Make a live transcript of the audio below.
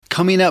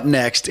Coming up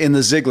next in the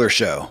Ziglar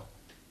Show.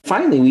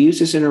 Finally, we use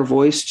this inner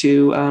voice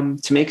to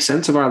make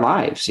sense of our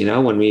lives. You know,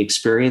 when we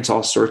experience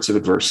all sorts of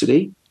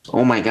adversity,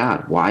 oh my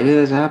God, why did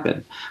this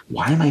happen?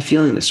 Why am I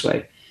feeling this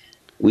way?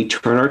 We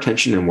turn our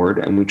attention inward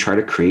and we try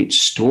to create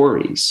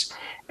stories.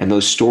 And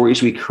those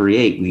stories we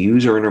create, we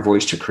use our inner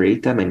voice to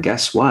create them. And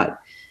guess what?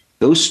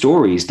 Those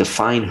stories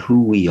define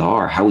who we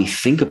are, how we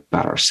think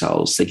about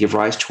ourselves. They give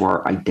rise to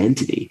our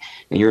identity.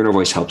 And your inner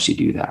voice helps you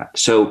do that.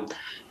 So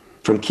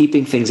from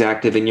keeping things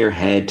active in your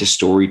head to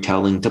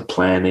storytelling to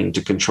planning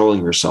to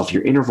controlling yourself,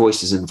 your inner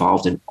voice is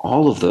involved in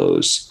all of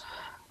those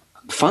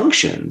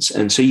functions.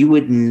 And so you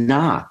would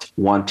not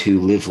want to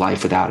live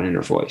life without an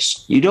inner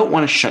voice. You don't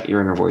want to shut your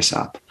inner voice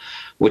up.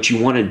 What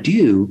you want to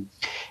do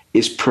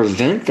is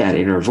prevent that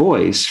inner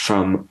voice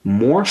from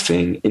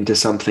morphing into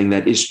something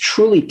that is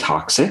truly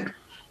toxic,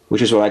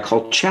 which is what I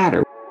call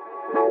chatter.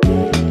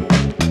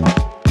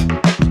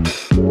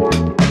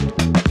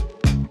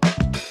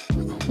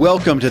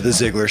 Welcome to The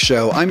Ziglar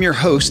Show. I'm your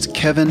host,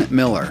 Kevin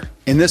Miller.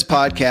 In this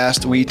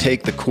podcast, we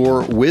take the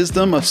core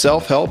wisdom of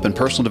self-help and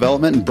personal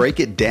development and break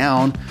it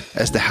down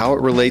as to how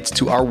it relates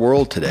to our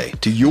world today,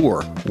 to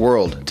your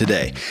world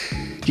today.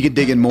 You can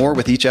dig in more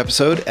with each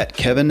episode at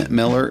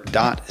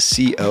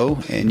kevinmiller.co,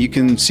 and you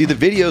can see the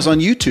videos on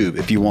YouTube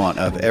if you want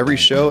of every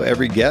show,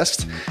 every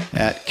guest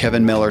at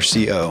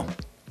kevinmiller.co.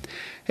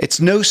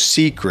 It's no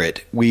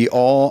secret we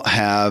all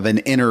have an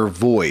inner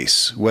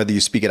voice, whether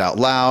you speak it out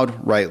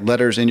loud, write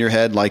letters in your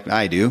head like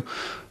I do,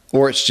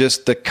 or it's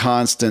just the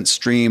constant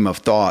stream of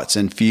thoughts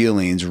and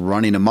feelings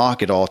running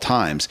amok at all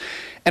times.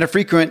 And a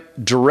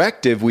frequent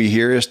directive we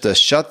hear is to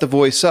shut the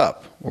voice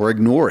up or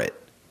ignore it.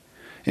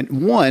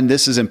 And one,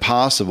 this is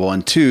impossible.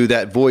 And two,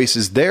 that voice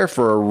is there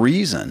for a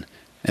reason.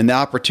 And the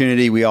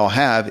opportunity we all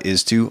have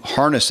is to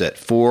harness it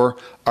for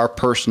our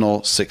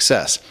personal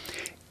success.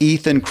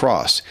 Ethan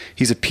Kross.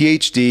 He's a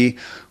PhD,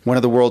 one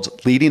of the world's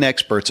leading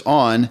experts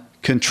on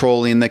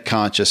controlling the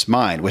conscious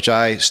mind, which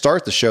I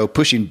start the show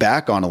pushing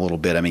back on a little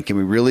bit. I mean, can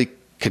we really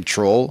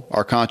control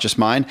our conscious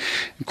mind?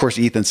 Of course,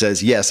 Ethan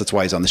says yes, that's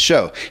why he's on the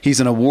show. He's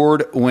an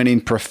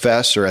award-winning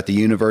professor at the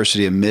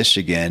University of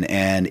Michigan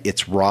and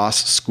its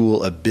Ross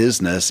School of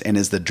Business and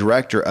is the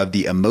director of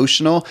the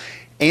Emotional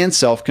and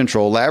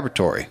Self-Control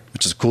Laboratory,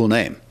 which is a cool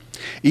name.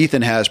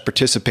 Ethan has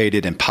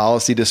participated in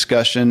policy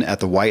discussion at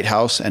the White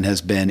House and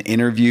has been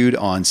interviewed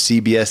on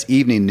CBS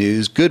Evening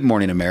News, Good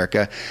Morning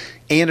America,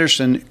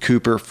 Anderson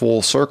Cooper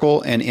Full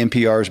Circle, and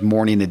NPR's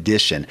Morning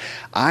Edition.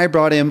 I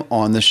brought him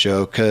on the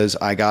show because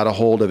I got a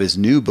hold of his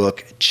new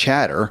book,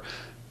 Chatter.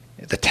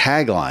 The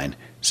tagline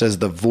says,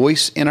 "The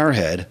voice in our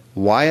head,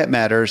 why it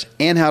matters,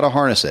 and how to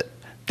harness it."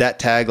 That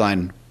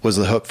tagline was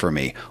the hook for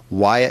me.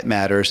 Why it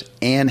matters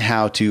and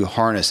how to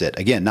harness it.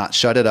 Again, not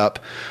shut it up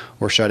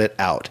or shut it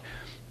out.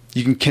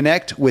 You can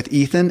connect with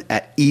Ethan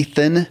at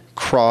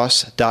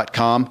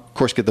ethankross.com. Of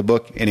course, get the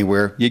book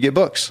anywhere you get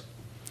books.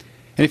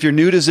 And if you're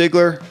new to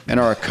Ziglar and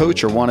are a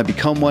coach or want to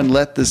become one,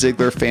 let the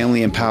Ziglar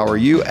family empower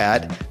you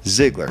at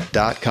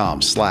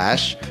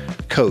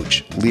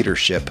Ziglar.com/coach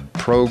leadership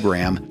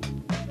program.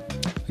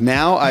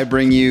 Now I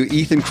bring you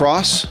Ethan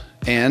Kross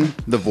and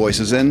the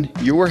voices in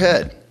your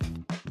head.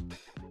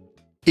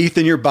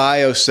 Ethan, your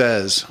bio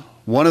says,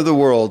 one of the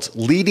world's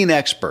leading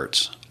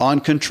experts on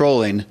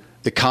controlling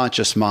the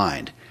conscious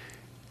mind.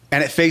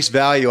 And at face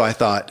value, I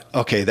thought,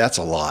 okay, that's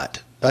a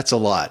lot. That's a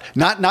lot.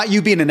 Not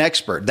you being an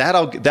expert. That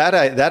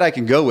I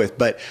can go with,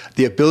 but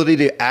the ability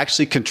to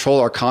actually control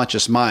our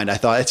conscious mind. I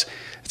thought it's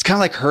kind of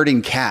like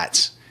herding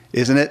cats,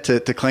 isn't it?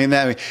 To claim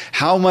that. I mean,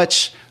 how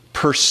much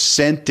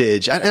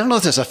percentage? I don't know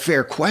if that's a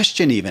fair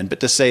question even, but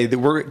to say that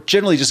we're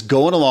generally just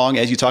going along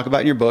as you talk about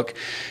in your book,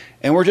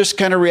 and we're just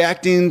kind of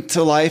reacting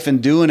to life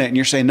and doing it. And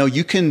you're saying, no,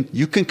 you can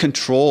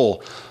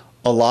control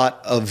a lot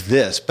of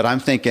this. But I'm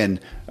thinking,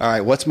 all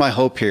right, what's my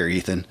hope here,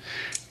 Ethan?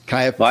 Can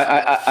I have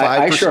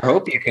I sure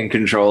hope you can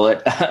control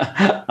it.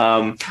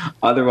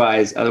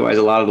 Otherwise, a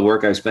lot of the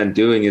work I've spent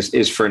doing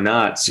is for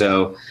naught.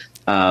 So,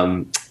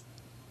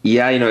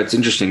 it's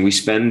interesting. We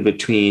spend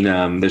between,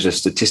 there's a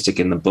statistic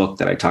in the book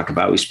that I talk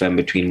about. We spend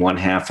between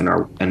 1/2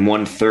 and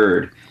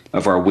 1/3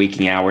 of our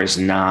waking hours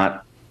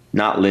not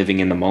living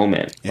in the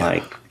moment,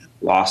 like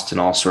lost in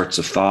all sorts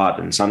of thought.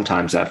 And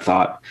sometimes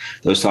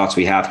those thoughts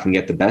we have can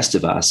get the best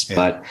of us. Yeah.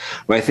 But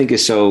what I think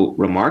is so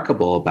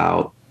remarkable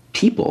about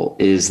people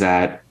is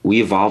that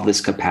we evolve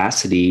this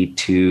capacity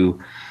to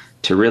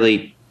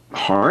really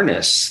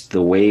harness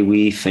the way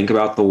we think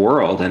about the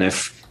world. And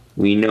if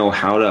we know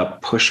how to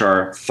push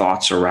our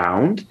thoughts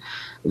around,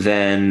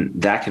 then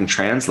that can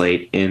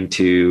translate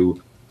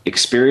into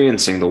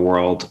experiencing the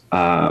world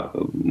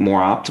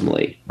more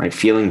optimally, right?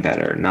 Feeling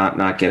better,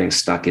 not getting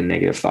stuck in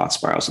negative thought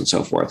spirals and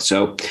so forth.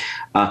 So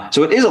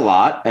it is a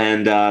lot,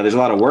 and there's a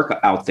lot of work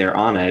out there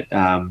on it,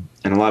 and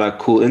a lot of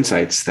cool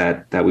insights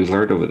that we've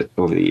learned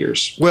over the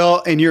years.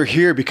 Well, and you're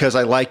here because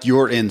I like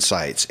your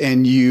insights,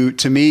 and you,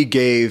 to me,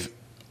 gave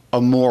a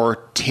more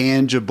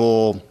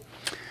tangible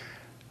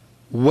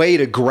way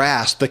to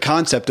grasp the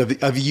concept of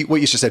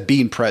what you just said,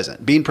 being present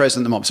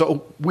in the moment.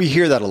 So we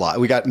hear that a lot.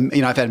 We got,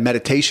 I've had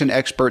meditation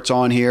experts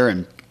on here,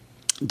 and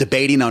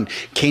debating on,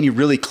 can you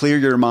really clear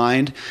your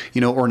mind,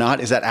 or not?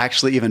 Is that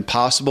actually even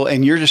possible?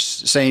 And you're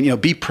just saying,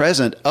 be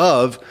present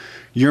of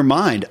your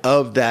mind,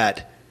 of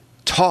that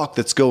talk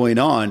that's going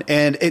on.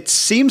 And it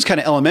seems kind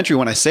of elementary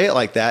when I say it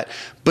like that,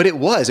 but it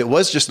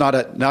was just not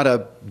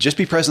a just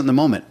be present in the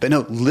moment, but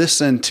no,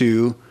 listen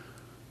to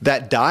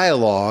that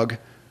dialogue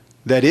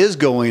that is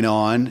going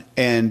on,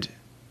 and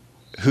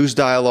whose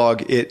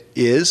dialogue it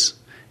is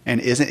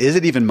and isn't. Is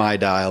it even my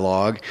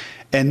dialogue?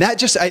 And that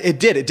just,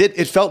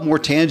 it felt more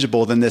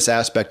tangible than this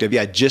aspect of,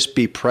 just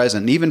be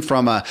present. And even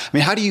from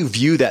how do you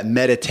view that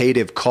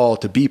meditative call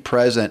to be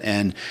present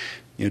and,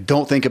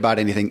 don't think about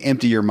anything,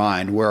 empty your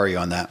mind? Where are you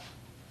on that?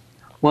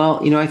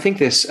 Well, I think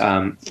this,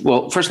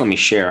 first let me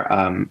share.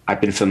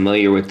 I've been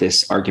familiar with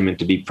this argument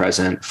to be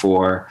present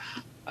for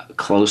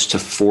close to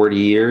 40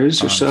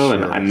 years or so. Sure.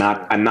 And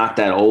I'm not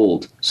that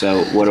old.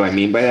 So what do I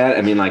mean by that?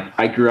 I mean,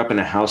 I grew up in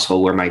a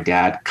household where my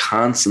dad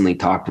constantly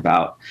talked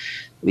about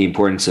the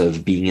importance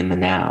of being in the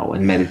now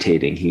and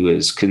meditating. He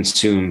was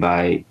consumed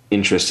by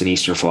interest in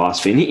Eastern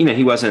philosophy. And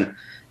he wasn't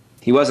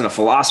a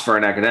philosopher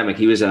and academic.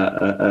 He was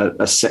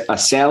a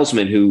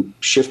salesman who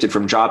shifted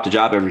from job to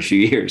job every few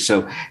years.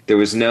 So there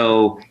was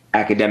no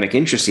academic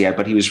interest he had,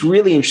 but he was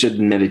really interested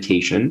in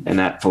meditation and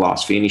that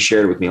philosophy, and he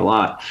shared it with me a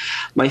lot.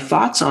 My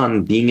thoughts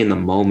on being in the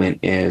moment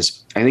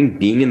is, I think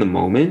being in the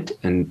moment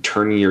and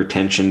turning your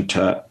attention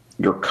to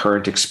your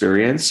current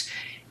experience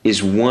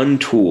is one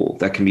tool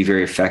that can be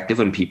very effective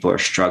when people are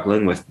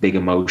struggling with big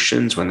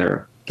emotions, when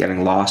they're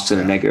getting lost in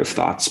a negative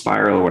thought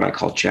spiral, or what I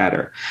call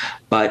chatter.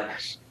 But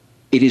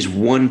it is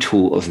one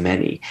tool of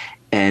many.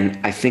 And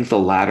I think the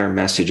latter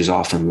message is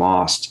often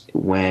lost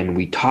when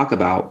we talk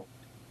about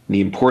the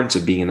importance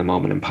of being in the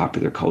moment in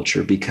popular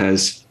culture,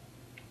 because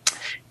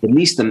at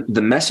least the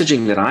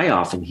messaging that I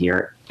often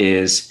hear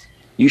is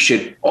you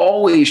should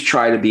always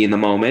try to be in the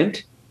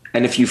moment.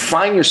 And if you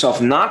find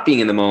yourself not being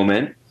in the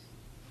moment,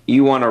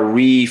 you want to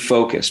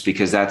refocus,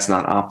 because that's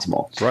not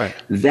optimal. Right.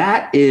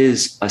 That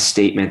is a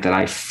statement that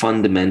I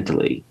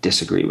fundamentally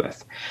disagree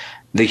with.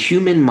 The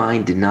human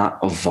mind did not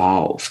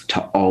evolve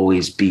to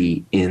always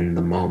be in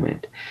the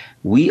moment.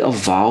 We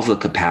evolve the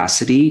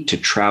capacity to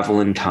travel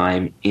in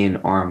time in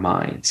our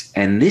minds.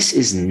 And this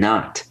is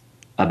not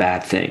a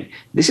bad thing.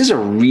 This is a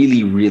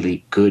really,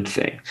 really good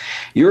thing.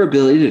 Your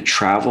ability to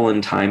travel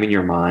in time in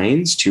your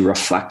minds, to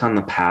reflect on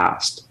the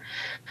past,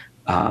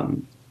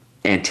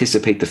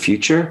 anticipate the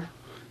future,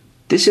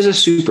 this is a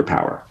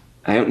superpower.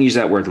 I don't use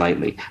that word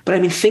lightly. But I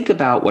mean, think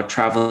about what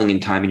traveling in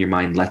time in your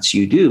mind lets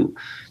you do.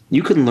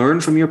 You can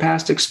learn from your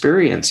past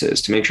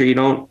experiences to make sure you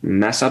don't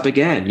mess up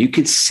again. You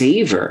could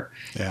savor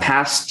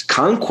past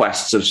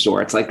conquests of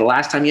sorts, like the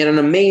last time you had an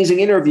amazing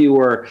interview,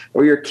 or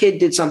your kid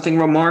did something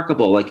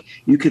remarkable. Like,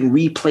 you can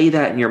replay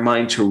that in your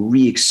mind to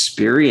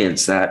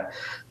re-experience that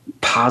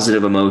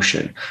positive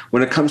emotion.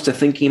 When it comes to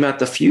thinking about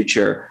the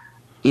future,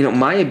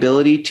 my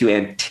ability to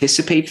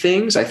anticipate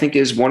things, I think,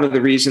 is one of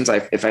the reasons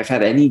if I've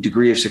had any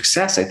degree of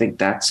success. I think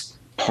that's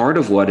part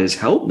of what has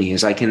helped me,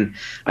 is I can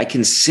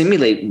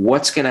simulate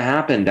what's going to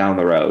happen down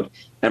the road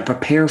and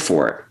prepare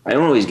for it. I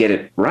don't always get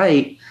it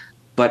right,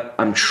 but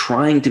I'm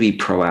trying to be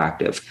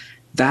proactive.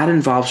 That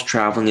involves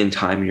traveling in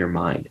time in your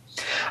mind.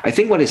 I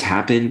think what has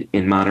happened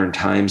in modern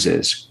times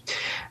is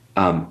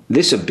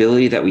this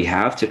ability that we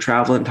have to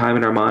travel in time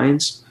in our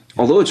minds,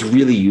 although it's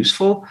really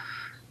useful,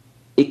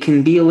 it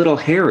can be a little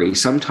hairy.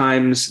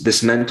 Sometimes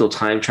this mental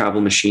time travel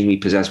machine we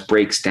possess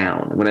breaks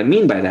down. And what I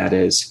mean by that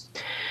is,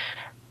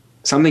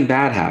 something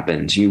bad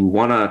happens. You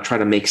want to try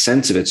to make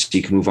sense of it so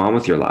you can move on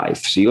with your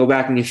life. So you go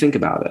back and you think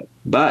about it,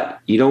 but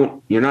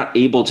you're not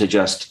able to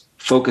just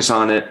focus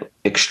on it,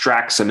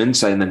 extract some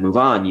insight, and then move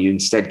on. You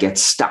instead get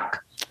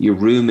stuck. You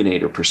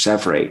ruminate or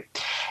perseverate.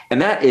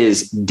 And that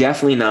is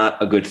definitely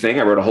not a good thing.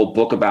 I wrote a whole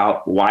book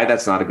about why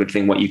that's not a good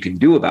thing, what you can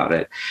do about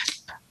it.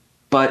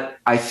 But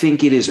I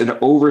think it is an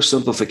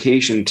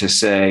oversimplification to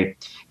say,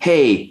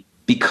 hey,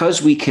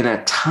 because we can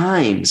at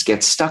times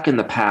get stuck in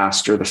the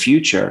past or the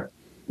future,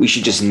 we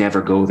should just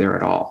never go there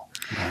at all.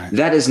 Right.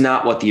 That is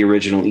not what the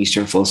original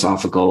Eastern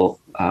philosophical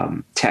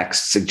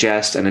texts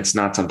suggest, and it's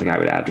not something I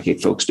would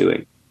advocate folks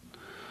doing.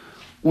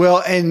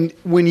 Well, and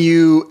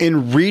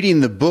in reading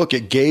the book,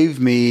 it gave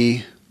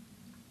me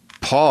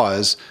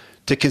pause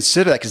to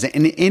consider that, because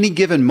in any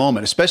given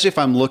moment, especially if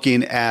I'm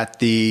looking at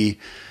the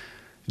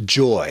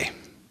joy,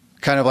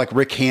 kind of like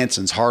Rick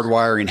Hanson's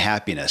Hardwiring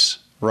Happiness,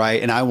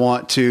 right? And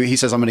he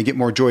says, I'm going to get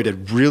more joy to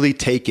really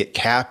take it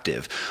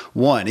captive.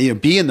 One,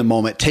 be in the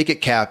moment, take it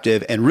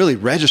captive, and really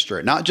register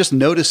it, not just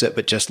notice it,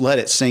 but just let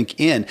it sink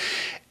in.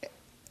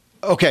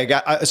 Okay,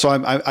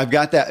 I've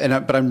got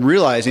that, but I'm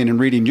realizing in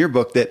reading your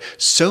book that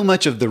so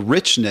much of the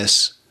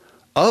richness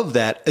of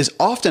that is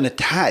often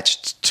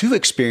attached to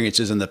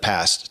experiences in the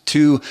past,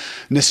 to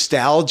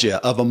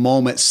nostalgia of a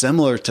moment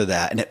similar to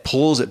that, and it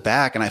pulls it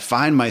back. And I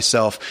find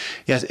myself,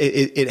 yes,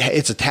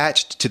 it's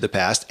attached to the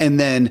past, and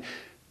then,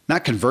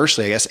 not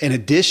conversely, I guess, in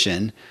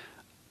addition,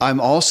 I'm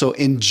also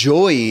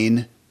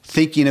enjoying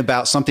thinking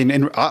about something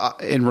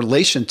in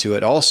relation to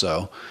it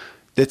also,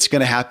 that's going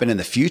to happen in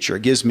the future.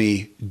 It gives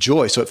me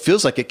joy. So it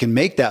feels like it can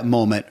make that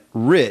moment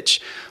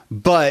rich.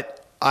 But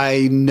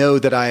I know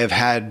that I have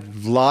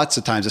had lots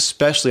of times,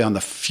 especially on the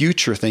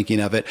future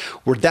thinking of it,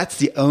 where that's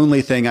the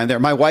only thing I'm there.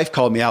 My wife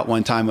called me out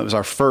one time. It was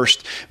our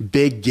first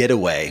big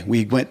getaway.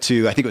 We went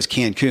to, I think it was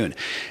Cancun,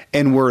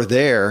 and we're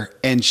there,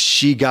 and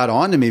she got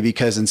on to me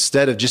because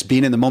instead of just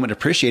being in the moment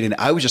appreciating it,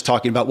 I was just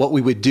talking about what we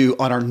would do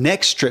on our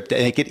next trip to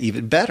make it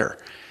even better.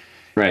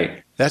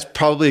 Right. That's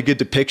probably a good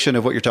depiction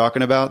of what you're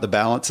talking about, the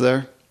balance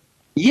there.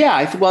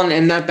 Yeah. Well,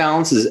 and that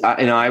balance is,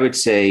 I would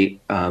say,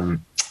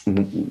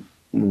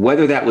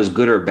 whether that was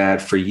good or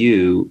bad for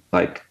you,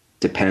 like,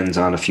 depends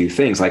on a few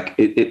things. Like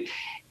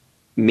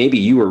maybe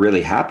you were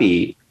really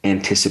happy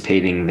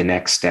anticipating the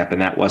next step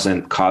and that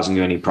wasn't causing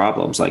you any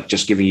problems, like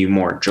just giving you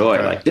more joy.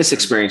 Okay. Like, this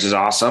experience is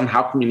awesome.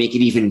 How can we make it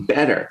even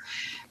better?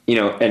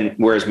 And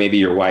whereas maybe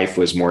your wife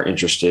was more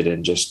interested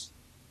in just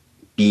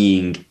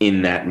being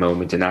in that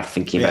moment and not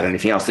thinking about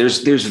anything else.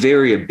 There's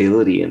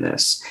variability in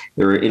this.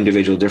 There are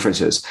individual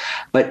differences,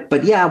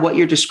 but yeah, what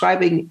you're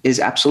describing is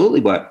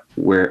absolutely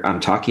where I'm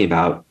talking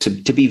about.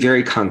 To be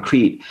very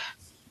concrete,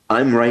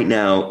 I'm right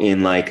now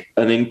in like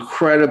an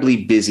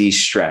incredibly busy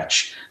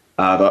stretch.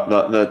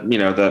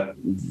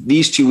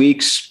 These 2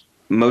 weeks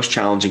most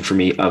challenging for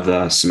me of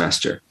the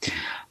semester.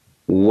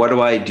 What do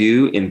I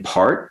do in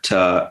part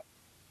to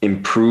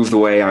improve the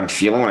way I'm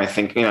feeling? When I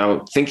think,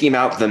 thinking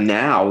about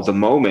the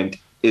moment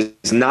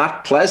is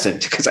not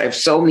pleasant because I have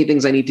so many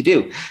things I need to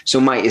do. So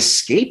my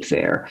escape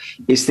there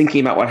is thinking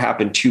about what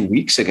happened 2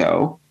 weeks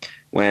ago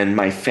when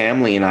my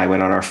family and I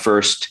went on our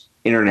first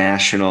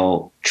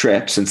international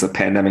trip since the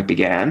pandemic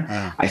began.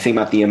 Wow. I think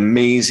about the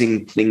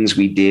amazing things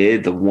we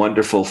did, the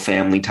wonderful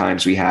family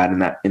times we had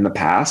in the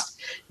past.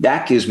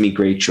 That gives me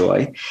great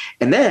joy.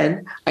 And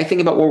then I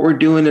think about what we're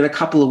doing in a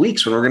couple of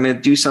weeks when we're going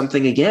to do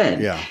something again.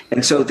 Yeah.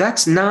 And so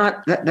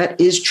that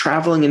is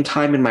traveling in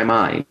time in my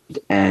mind,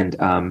 and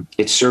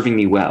it's serving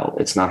me well.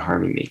 It's not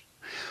harming me.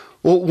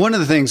 Well, one of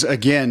the things,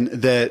 again,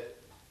 that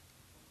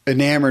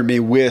enamored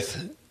me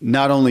with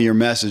not only your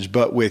message,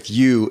 but with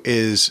you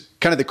is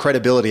kind of the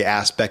credibility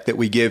aspect that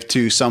we give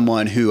to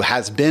someone who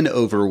has been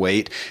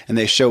overweight and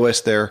they show us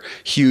their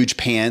huge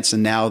pants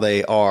and now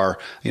they are,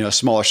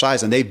 smaller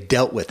size and they've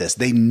dealt with this.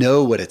 They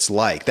know what it's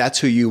like. That's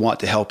who you want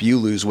to help you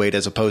lose weight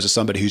as opposed to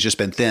somebody who's just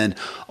been thin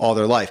all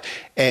their life.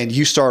 And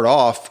you start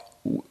off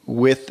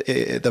with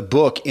the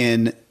book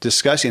in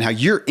discussing how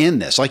you're in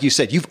this. Like you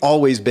said, you've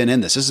always been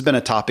in this. This has been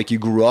a topic you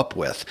grew up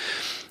with.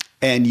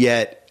 And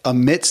yet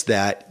amidst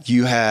that,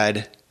 you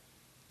have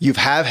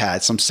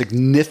had some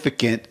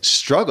significant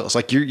struggles.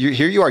 Like you're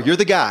here you are, you're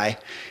the guy,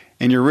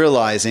 and you're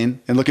realizing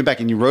and looking back,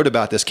 and you wrote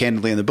about this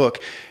candidly in the book,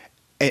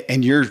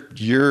 and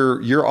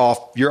you're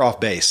off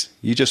base.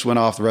 You just went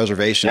off the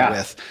reservation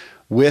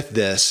with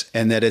this,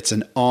 and that it's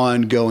an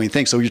ongoing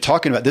thing. So you're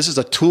talking about this is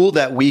a tool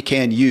that we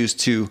can use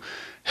to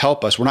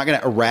help us. We're not going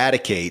to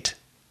eradicate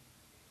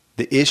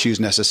the issues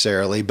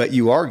necessarily, but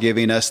you are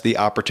giving us the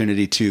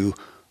opportunity to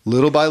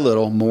little by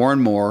little, more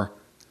and more,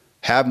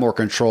 have more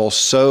control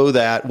so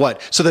that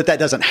that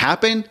doesn't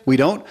happen. We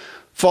don't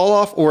fall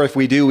off, or if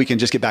we do, we can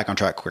just get back on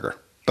track quicker.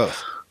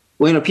 Both.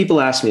 Well,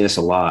 people ask me this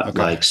a lot. Okay.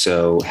 Like,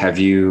 so have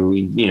you,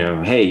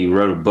 hey, you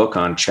wrote a book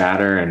on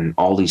chatter and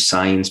all these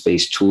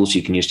science-based tools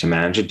you can use to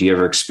manage it. Do you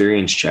ever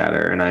experience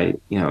chatter? And I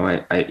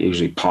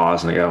usually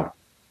pause and I go,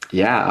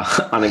 yeah,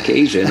 on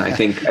occasion. I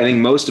think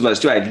most of us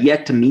do. I've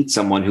yet to meet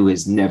someone who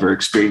has never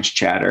experienced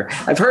chatter.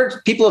 I've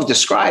heard people have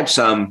described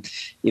some,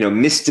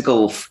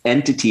 mystical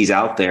entities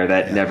out there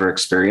that never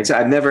experience it.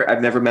 I've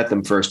never met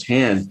them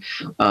firsthand.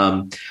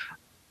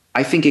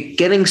 I think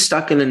getting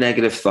stuck in a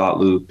negative thought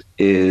loop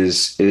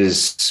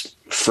is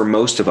for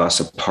most of us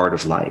a part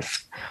of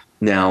life.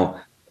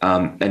 Now,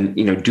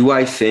 do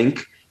I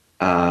think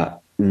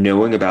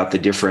knowing about the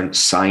different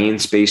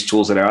science-based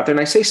tools that are out there,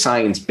 and I say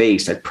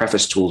science-based, I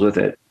preface tools with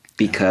it,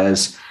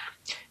 because,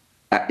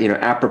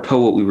 apropos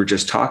what we were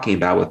just talking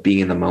about with being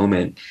in the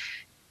moment,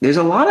 there's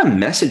a lot of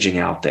messaging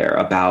out there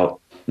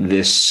about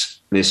this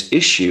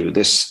issue.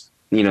 This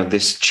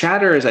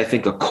chatter is, I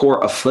think, a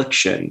core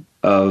affliction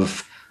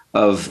of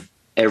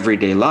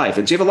everyday life.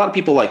 And so you have a lot of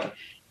people like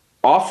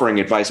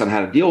offering advice on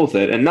how to deal with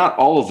it, and not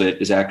all of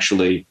it is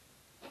actually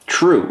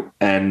true.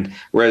 And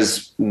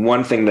whereas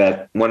one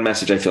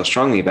message I feel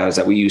strongly about is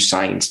that we use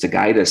science to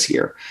guide us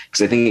here,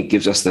 because I think it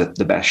gives us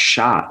the best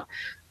shot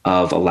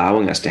of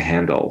allowing us to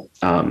handle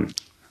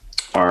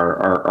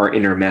our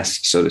inner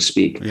mess, so to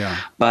speak. Yeah.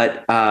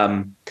 But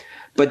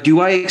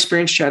do I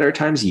experience chatter at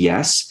times?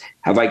 Yes.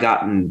 Have I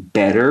gotten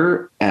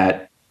better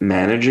at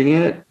managing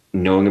it,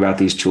 knowing about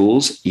these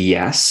tools?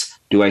 Yes.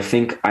 Do I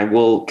think I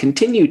will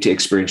continue to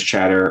experience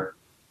chatter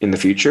in the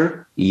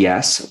future?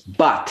 Yes.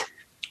 But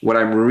what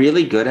I'm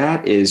really good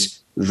at is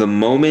the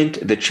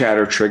moment the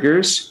chatter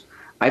triggers,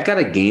 I've got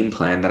a game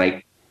plan that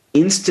I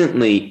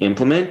instantly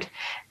implement,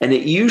 and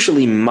it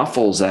usually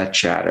muffles that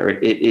chatter.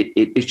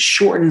 It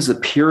shortens the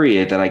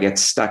period that I get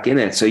stuck in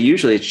it. So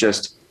usually it's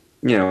just,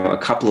 a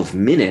couple of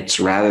minutes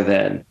rather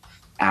than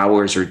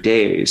hours or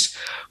days,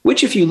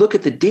 which if you look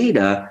at the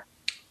data,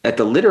 at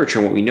the literature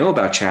and what we know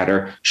about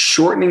chatter,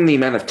 shortening the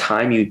amount of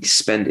time you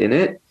spend in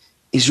it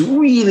is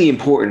really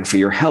important for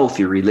your health,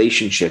 your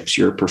relationships,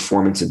 your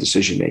performance and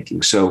decision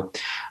making. So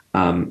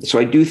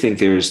I do think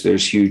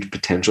there's huge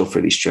potential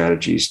for these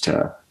strategies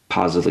to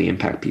positively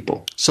impact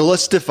people. So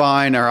let's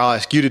define, or I'll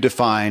ask you to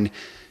define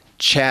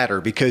chatter,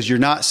 because you're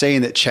not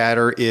saying that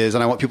chatter is,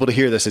 and I want people to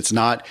hear this, it's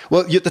not,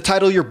 well, the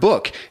title of your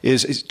book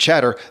is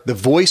Chatter, the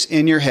voice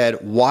in your head,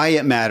 why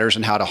it matters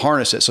and how to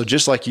harness it. So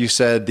just like you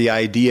said, the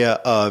idea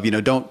of,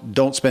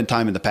 don't spend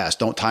time in the past,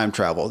 don't time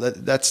travel.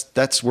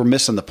 That's we're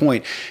missing the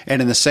point.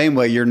 And in the same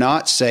way, you're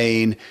not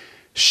saying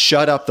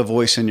shut up the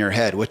voice in your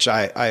head, which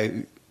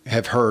I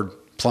have heard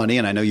plenty,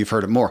 and I know you've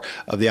heard it more,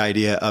 of the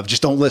idea of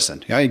just don't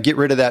listen. Get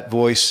rid of that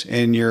voice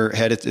in your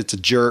head. It's a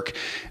jerk.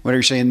 Whenever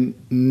you're saying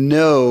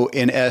no,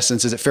 in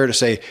essence, is it fair to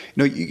say,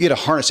 you get to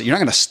harness it. You're not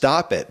going to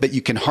stop it, but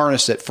you can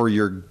harness it for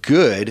your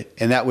good.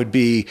 And that would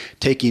be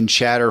taking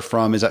chatter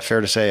from, is that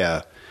fair to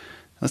say,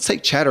 let's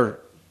take chatter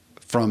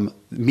from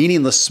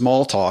meaningless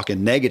small talk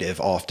and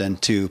negative often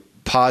to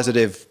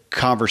positive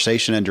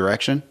conversation and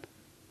direction?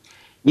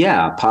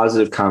 Yeah,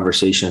 positive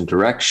conversation,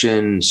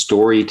 direction,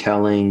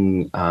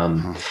 storytelling.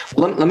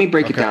 Let me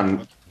break it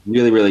down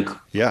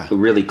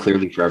really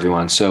clearly for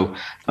everyone. So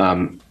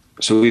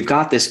we've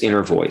got this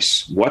inner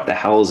voice. What the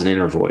hell is an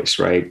inner voice,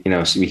 right?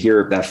 So we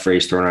hear that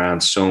phrase thrown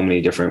around so many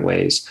different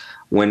ways.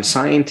 When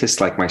scientists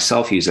like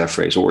myself use that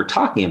phrase, what we're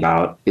talking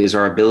about is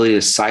our ability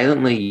to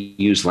silently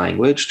use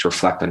language to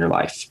reflect on your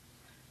life.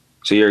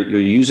 So you're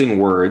using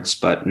words,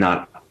 but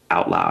not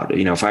out loud.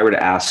 If I were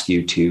to ask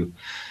you to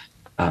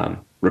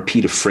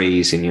repeat a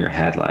phrase in your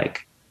head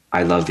like,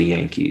 I love the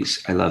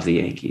Yankees, I love the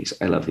Yankees,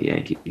 I love the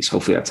Yankees.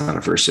 Hopefully that's not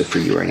aversive for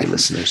you or any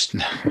listeners.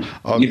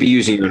 You'd be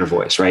using your inner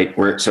voice, right?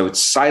 So it's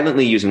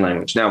silently using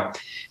language. Now,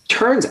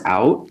 turns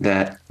out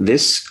that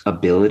this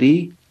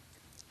ability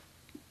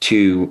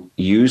to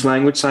use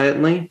language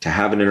silently, to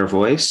have an inner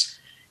voice,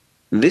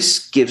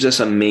 this gives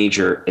us a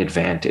major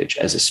advantage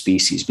as a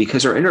species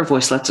because our inner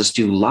voice lets us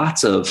do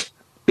lots of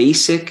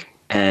basic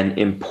and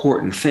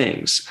important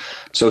things.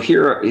 So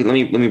here, let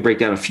me break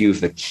down a few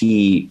of the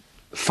key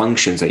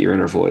functions that your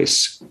inner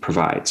voice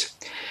provides.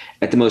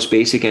 At the most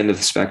basic end of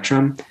the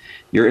spectrum,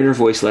 your inner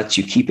voice lets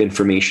you keep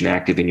information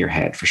active in your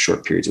head for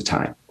short periods of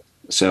time.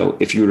 So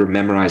if you were to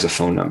memorize a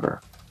phone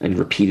number and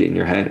repeat it in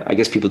your head, I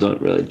guess people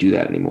don't really do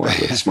that anymore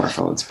with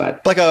smartphones,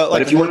 but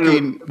if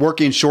you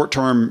working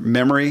short-term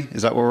memory,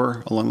 is that what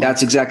we're along?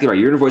 That's exactly right.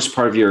 Your inner voice is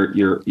part of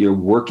your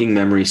working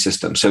memory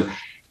system. So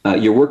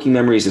your working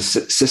memory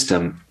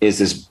system is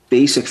this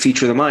basic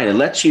feature of the mind. It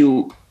lets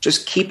you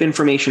just keep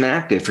information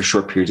active for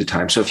short periods of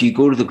time. So if you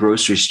go to the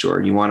grocery store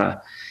and you want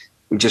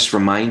to just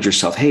remind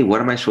yourself, hey,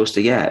 what am I supposed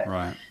to get?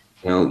 Right.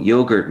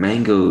 Yogurt,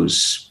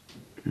 mangoes,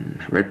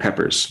 red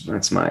peppers.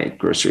 That's my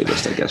grocery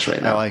list, I guess,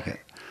 right now. I like it.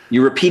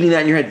 You're repeating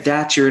that in your head.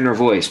 That's your inner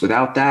voice.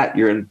 Without that,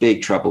 you're in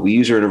big trouble. We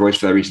use our inner voice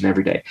for that reason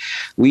every day.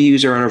 We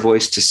use our inner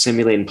voice to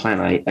simulate and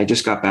plan. I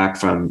just got back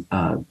from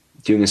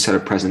doing a set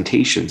of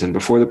presentations. And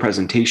before the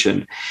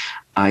presentation,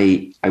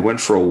 I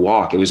went for a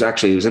walk. It was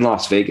in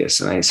Las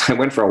Vegas. And I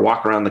went for a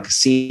walk around the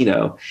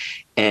casino.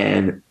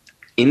 And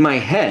in my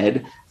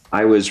head,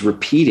 I was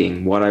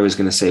repeating what I was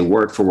going to say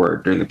word for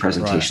word during the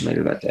presentation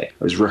later that day.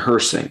 I was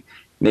rehearsing.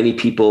 Many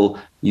people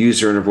use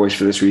their inner voice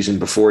for this reason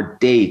before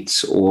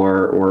dates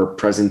or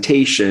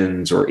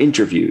presentations or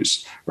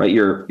interviews, right?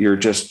 You're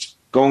just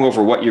going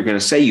over what you're going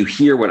to say. You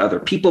hear what other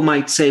people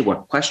might say,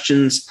 what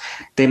questions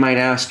they might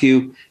ask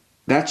you.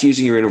 That's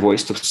using your inner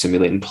voice to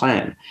simulate and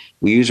plan.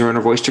 We use our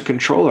inner voice to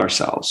control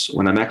ourselves.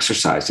 When I'm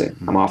exercising,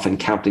 I'm often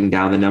counting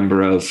down the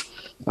number of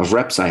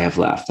reps I have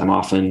left. I'm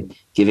often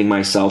giving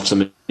myself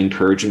some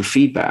encouraging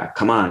feedback.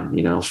 Come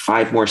on,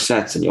 5 more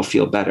sets and you'll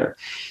feel better.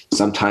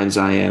 Sometimes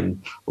I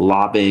am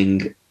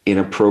lobbing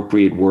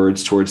inappropriate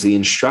words towards the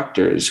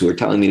instructors who are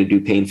telling me to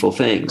do painful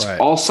things,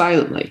 all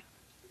silently,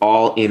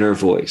 all inner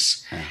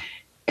voice. Yeah.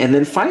 And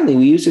then finally,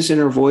 we use this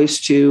inner voice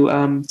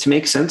to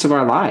make sense of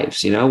our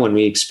lives. When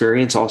we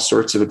experience all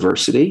sorts of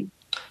adversity,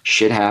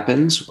 shit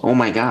happens. Oh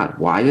my God,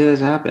 why did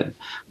this happen?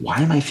 Why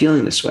am I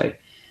feeling this way?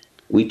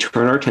 We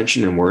turn our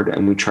attention inward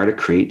and we try to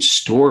create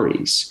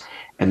stories.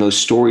 And those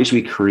stories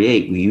we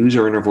create, we use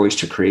our inner voice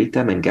to create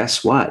them. And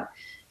guess what?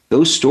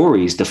 Those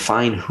stories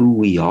define who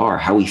we are,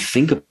 how we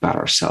think about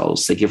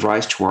ourselves. They give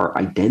rise to our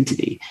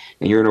identity.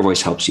 And your inner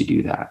voice helps you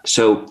do that.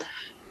 So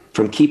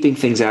from keeping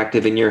things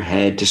active in your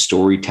head to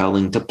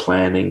storytelling to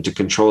planning to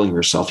controlling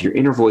yourself, your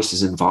inner voice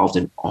is involved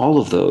in all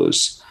of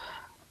those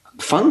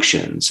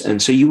functions.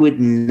 And so you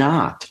would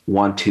not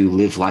want to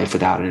live life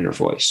without an inner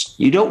voice.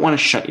 You don't want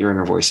to shut your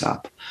inner voice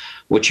up.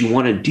 What you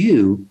want to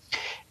do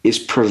is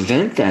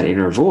prevent that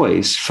inner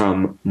voice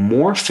from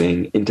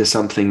morphing into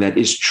something that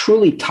is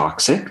truly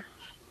toxic,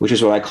 which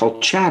is what I call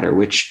chatter,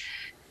 which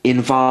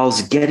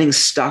involves getting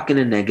stuck in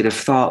a negative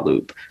thought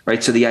loop,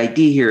 right? So the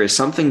idea here is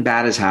something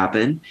bad has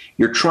happened.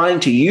 You're trying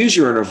to use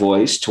your inner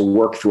voice to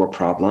work through a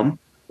problem.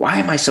 Why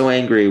am I so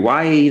angry?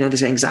 Why,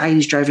 this anxiety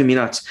is driving me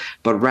nuts.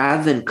 But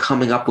rather than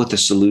coming up with a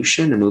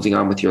solution and moving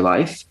on with your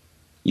life,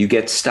 you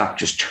get stuck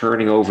just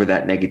turning over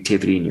that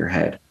negativity in your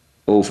head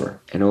over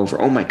and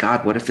over. Oh my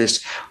God, what if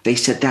they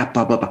said that,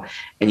 blah, blah, blah.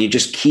 And you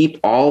just keep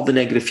all the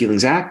negative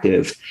feelings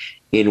active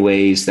in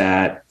ways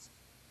that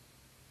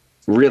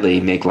really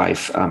make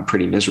life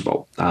pretty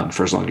miserable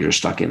for as long as you're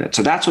stuck in it.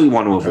 So that's what we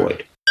want to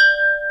avoid.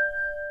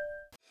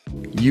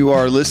 You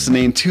are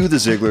listening to The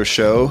Ziglar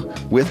Show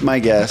with my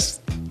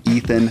guest,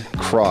 Ethan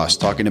Kross,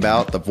 talking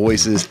about the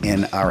voices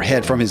in our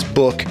head from his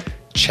book,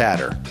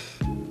 Chatter.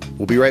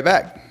 We'll be right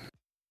back.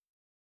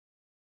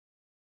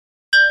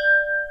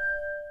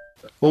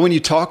 Well, when you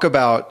talk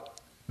about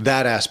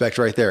that aspect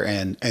right there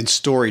and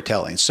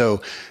storytelling,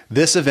 so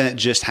this event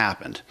just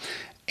happened,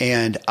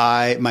 and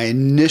my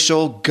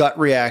initial gut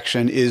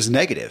reaction is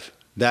negative.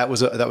 That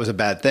was a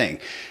bad thing,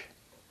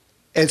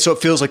 and so it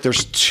feels like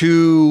there's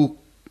two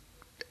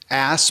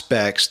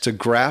aspects to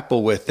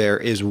grapple with. There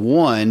is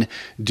one: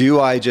 do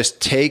I just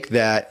take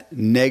that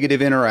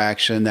negative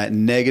interaction, that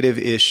negative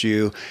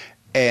issue,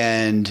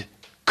 and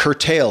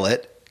curtail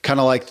it? Kind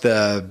of like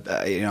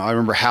I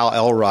remember Hal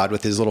Elrod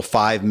with his little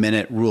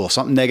 5-minute rule. If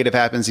something negative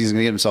happens, he's going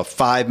to give himself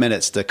 5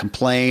 minutes to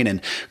complain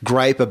and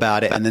gripe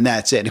about it, and then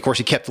that's it. And of course,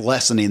 he kept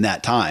lessening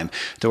that time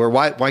to where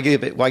why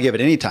give it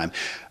any time?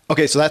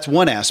 Okay, so that's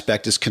one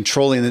aspect, is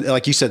controlling,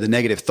 like you said, the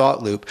negative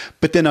thought loop.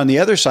 But then on the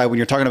other side, when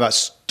you're talking about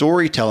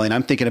storytelling,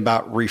 I'm thinking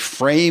about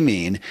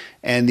reframing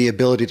and the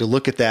ability to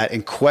look at that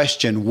and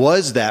question,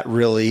 was that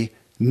really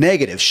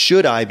negative?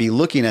 Should I be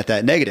looking at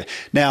that negative?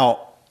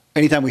 Now,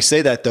 anytime we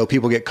say that, though,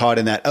 people get caught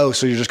in that, oh,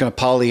 so you're just going to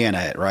Pollyanna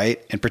it,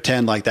 right? And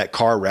pretend like that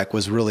car wreck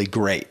was really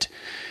great.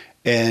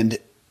 And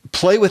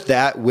play with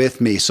that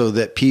with me so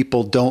that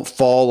people don't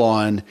fall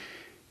on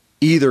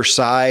either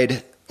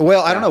side.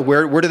 Well, I don't know.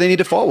 Where do they need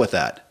to fall with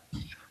that?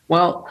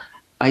 Well,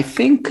 I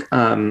think,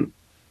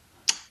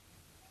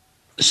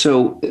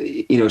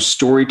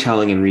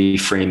 storytelling and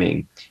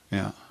reframing.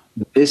 Yeah.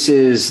 This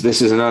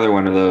is another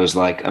one of those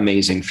like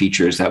amazing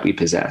features that we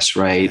possess,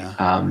 right?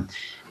 Yeah.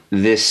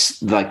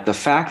 Like the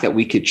fact that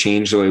we could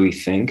change the way we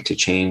think to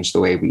change the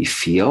way we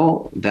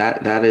feel,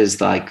 that is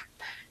like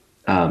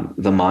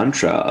the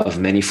mantra of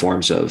many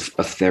forms of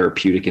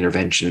therapeutic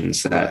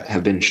interventions that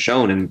have been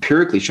shown and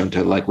empirically shown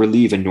to like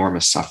relieve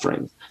enormous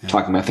suffering. Yeah.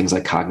 Talking about things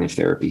like cognitive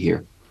therapy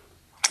here.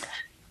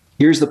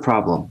 Here's the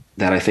problem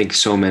that I think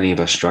so many of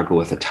us struggle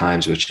with at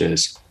times, which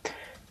is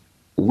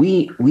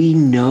we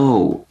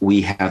know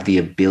we have the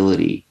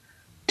ability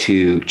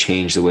to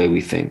change the way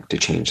we think, to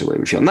change the way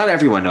we feel. Not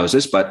everyone knows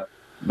this, but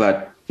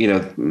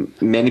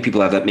many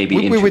people have that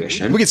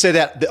intuition. We could say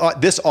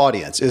that this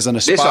audience is an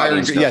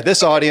aspiring.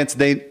 This audience,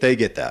 they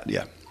get that.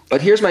 Yeah.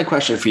 But here's my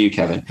question for you,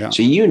 Kevin. Yeah.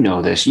 So you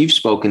know this. You've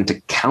spoken to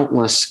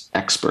countless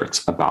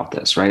experts about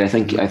this, right? I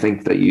think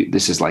that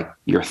this is like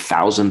your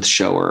 1,000th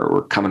show, or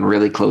we're coming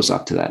really close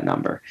up to that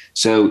number.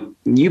 So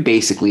you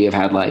basically have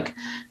had like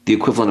the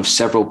equivalent of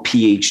several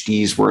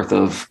PhDs worth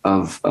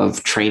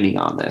of training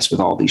on this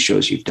with all these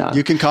shows you've done.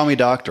 You can call me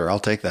doctor. I'll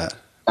take that.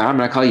 I'm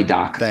going to call you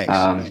doc.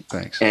 Thanks.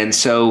 Thanks. And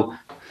so,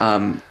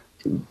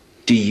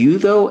 do you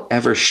though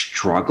ever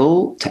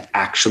struggle to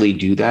actually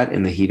do that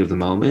in the heat of the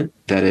moment?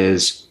 That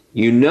is,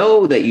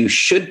 that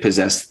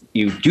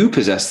you do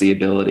possess the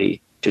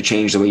ability to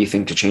change the way you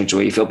think, to change the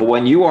way you feel. But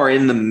when you are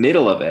in the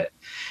middle of it,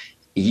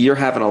 you're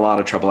having a lot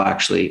of trouble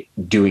actually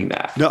doing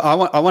that. No,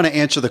 I want to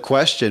answer the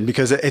question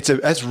because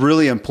that's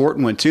really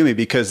important one to me,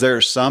 because there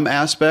are some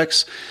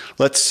aspects.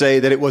 Let's say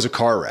that it was a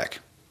car wreck.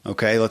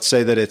 Okay, let's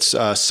say that it's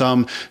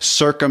some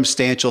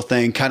circumstantial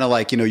thing, kind of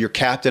like, you're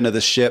captain of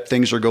the ship,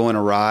 things are going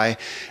awry.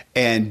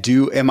 And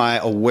am I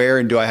aware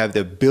and do I have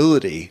the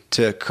ability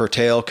to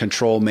curtail,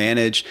 control,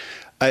 manage?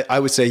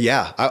 I would say,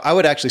 yeah. I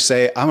would actually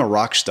say I'm a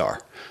rock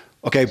star.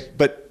 Okay,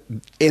 but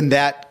in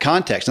that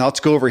context, now let's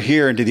go over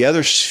here into the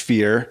other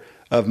sphere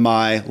of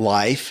my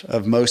life,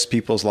 of most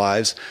people's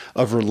lives,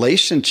 of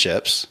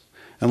relationships.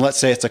 And let's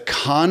say it's a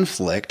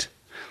conflict.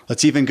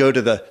 Let's even go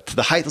to the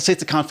height. Let's say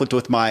it's a conflict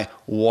with my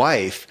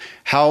wife.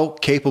 How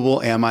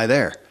capable am I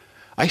there?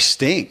 I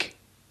stink.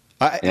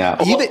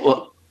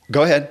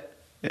 Go ahead.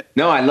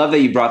 No, I love that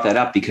you brought that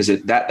up, because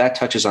that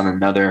touches on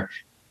another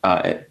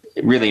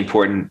really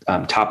important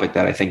topic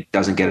that I think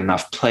doesn't get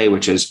enough play,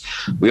 which is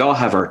we all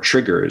have our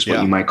triggers,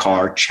 what you might call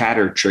our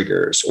chatter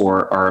triggers,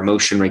 or our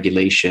emotion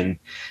regulation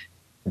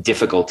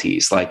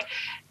difficulties. Like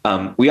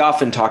we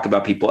often talk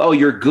about people, oh,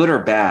 you're good or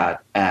bad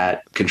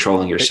at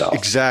controlling yourself.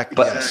 Exactly.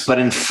 But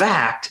in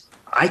fact,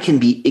 I can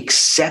be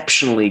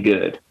exceptionally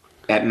good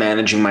at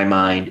managing my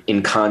mind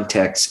in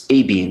contexts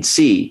A, B, and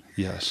C.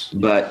 Yes.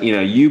 But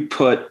you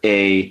put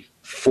a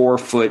 4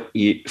 foot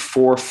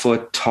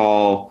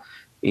tall,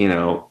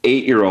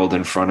 8-year-old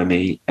in front of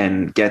me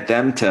and get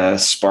them to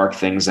spark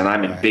things, and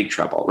I'm in big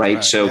trouble.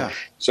 Right. So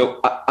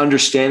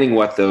understanding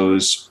what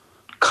those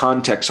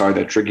contexts are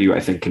that trigger you, I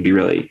think, can be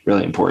really,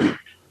 really important.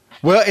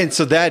 Well, and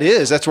so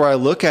that's where I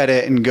look at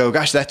it and go,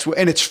 gosh,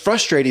 and it's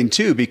frustrating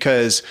too,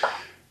 because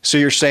so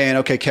you're saying,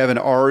 okay, Kevin,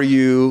 do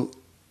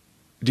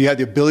you have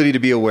the ability to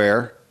be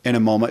aware in a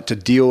moment to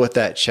deal with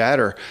that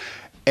chatter?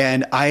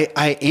 And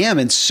I am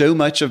in so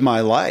much of my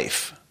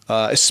life.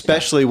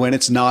 especially when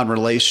it's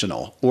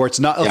non-relational, or it's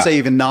not, let's say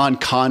even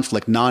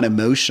non-conflict,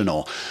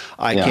 non-emotional.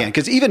 I can't,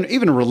 because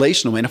even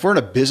relational, man, if we're in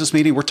a business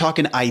meeting, we're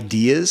talking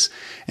ideas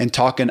and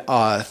talking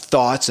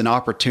thoughts and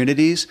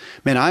opportunities,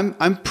 man,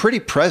 I'm pretty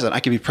present. I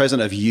can be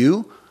present of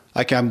you.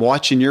 Like I'm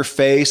watching your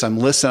face. I'm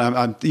listening.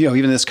 I'm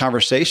even in this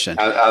conversation.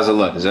 How's it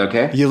look? Is it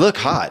okay? You look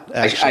hot.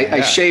 Actually, I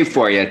shaved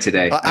for you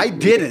today. I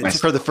didn't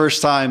for the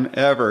first time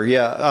ever.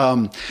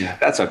 Yeah. Yeah,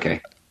 that's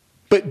okay.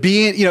 But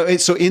being,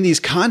 so in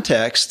these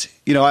contexts,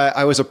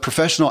 I was a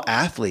professional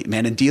athlete,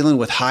 man, and dealing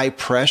with high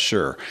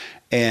pressure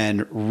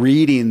and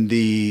reading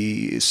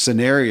the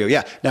scenario.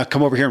 Yeah. Now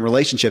come over here in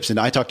relationships. And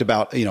I talked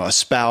about, a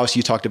spouse,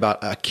 you talked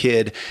about a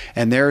kid,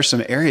 and there are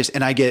some areas,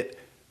 and I get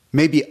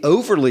maybe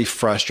overly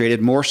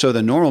frustrated, more so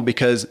than normal,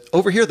 because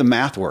over here, the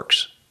math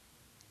works.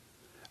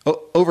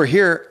 Over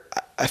here,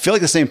 I feel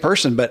like the same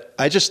person, but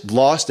I just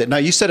lost it. Now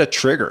you said a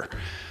trigger.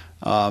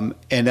 And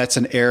that's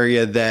an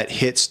area that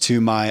hits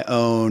to my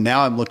own.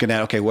 Now I'm looking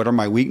at, okay, what are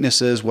my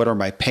weaknesses? What are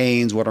my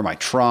pains? What are my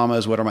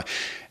traumas?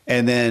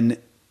 And then,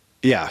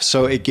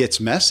 so it gets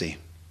messy.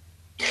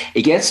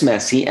 It gets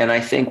messy. And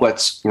I think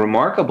what's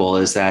remarkable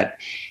is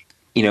that,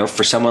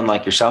 for someone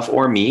like yourself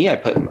or me,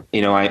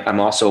 I'm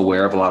also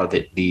aware of a lot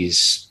of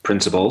these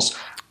principles.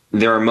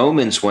 There are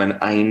moments when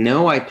I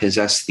know I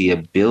possess the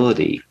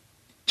ability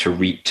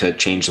to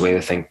change the way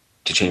I think,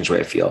 to change the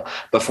way I feel.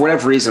 But for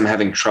whatever reason, I'm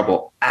having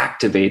trouble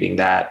activating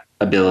that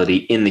ability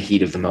in the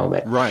heat of the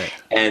moment. Right.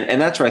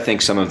 And that's where I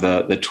think some of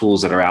the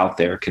tools that are out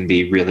there can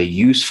be really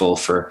useful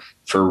for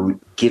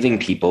giving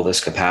people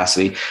this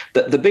capacity.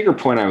 The bigger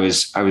point I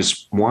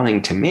was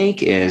wanting to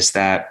make is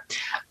that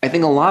I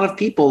think a lot of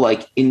people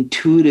like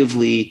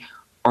intuitively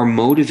are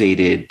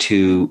motivated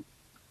to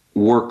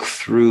work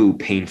through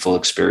painful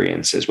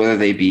experiences, whether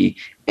they be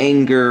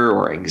anger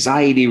or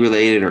anxiety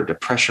related or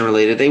depression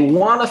related. They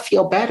want to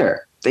feel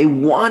better. They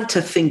want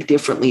to think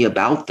differently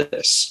about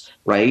this,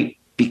 right?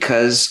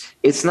 Because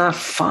it's not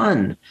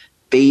fun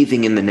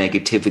bathing in the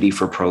negativity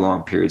for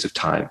prolonged periods of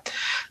time.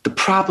 The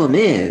problem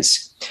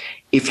is,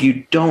 if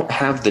you don't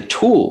have the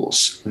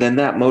tools, then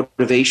that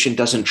motivation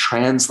doesn't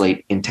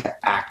translate into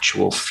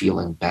actual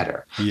feeling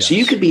better. Yes. So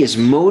you could be as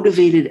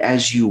motivated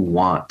as you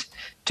want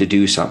to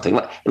do something.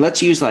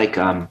 Let's use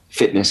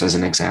fitness as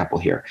an example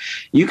here.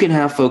 You can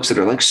have folks that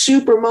are like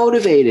super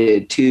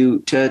motivated to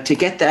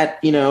get that,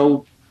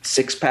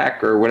 six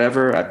pack or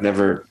whatever. I've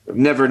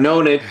never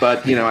known it,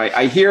 but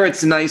I hear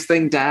it's a nice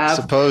thing to have.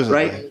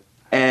 Supposedly.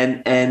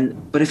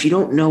 Right. But if you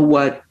don't know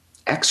what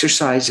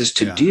exercises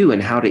to do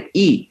and how to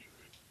eat,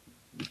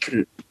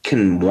 you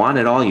can want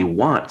it all you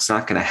want. It's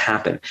not going to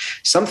happen.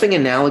 Something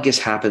analogous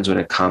happens when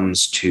it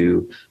comes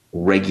to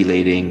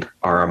regulating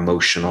our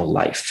emotional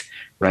life,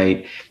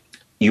 right?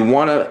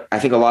 I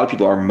think a lot of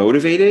people are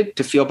motivated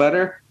to feel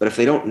better, but if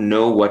they don't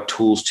know what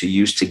tools to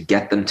use to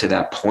get them to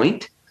that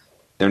point,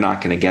 they're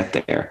not going to get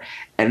there.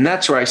 And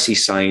that's where I see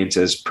science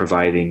as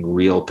providing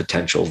real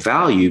potential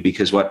value,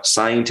 because what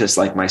scientists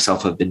like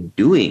myself have been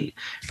doing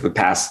for the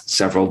past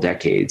several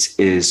decades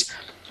is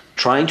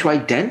trying to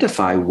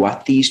identify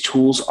what these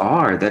tools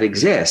are that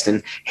exist.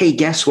 And hey,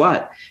 guess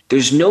what?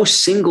 There's no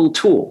single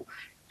tool.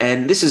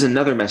 And this is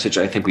another message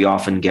I think we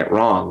often get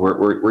wrong.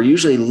 We're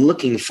usually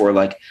looking for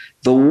like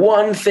the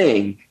one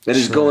thing that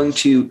is going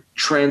to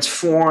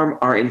transform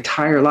our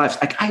entire lives.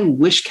 Like, I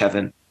wish,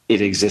 Kevin,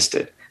 it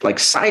existed. Like,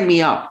 sign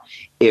me up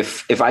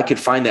if I could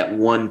find that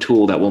one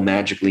tool that will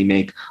magically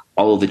make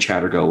all of the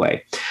chatter go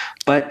away.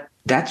 But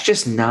that's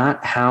just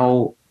not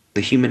how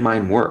the human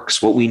mind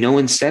works. What we know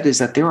instead is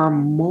that there are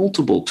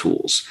multiple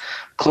tools,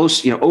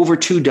 over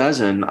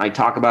 24 I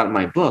talk about in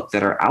my book,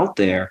 that are out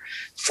there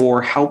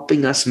for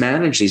helping us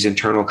manage these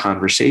internal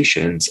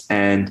conversations.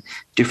 And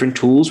different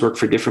tools work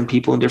for different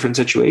people in different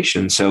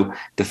situations. So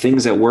the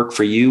things that work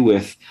for you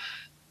with,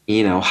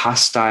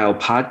 hostile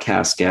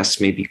podcast guests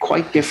may be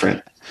quite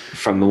different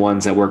from the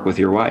ones that work with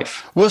your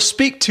wife. Well,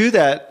 speak to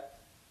that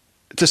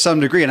to some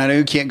degree. And I know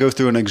you can't go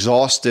through an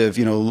exhaustive,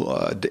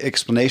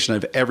 explanation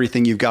of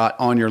everything you've got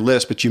on your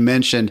list, but you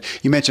mentioned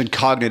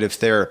cognitive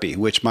therapy,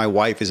 which my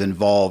wife is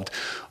involved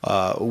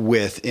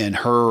with in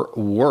her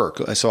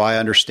work. So I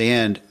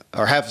understand,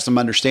 or have some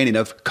understanding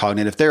of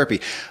cognitive therapy.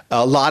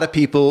 A lot of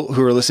people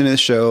who are listening to the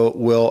show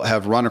will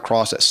have run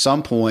across at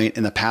some point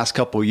in the past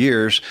couple of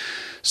years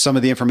some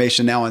of the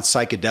information now on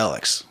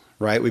psychedelics.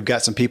 Right. We've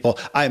got some people.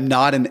 I'm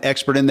not an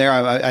expert in there.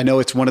 I know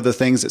it's one of the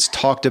things that's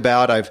talked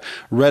about. I've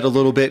read a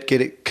little bit,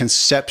 get it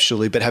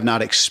conceptually, but have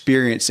not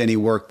experienced any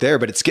work there.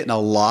 But it's getting a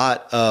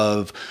lot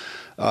of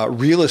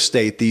real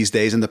estate these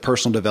days in the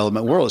personal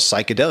development world is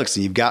psychedelics.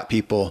 And you've got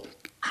people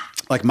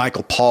like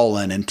Michael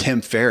Pollan and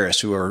Tim Ferriss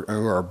who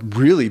are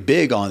really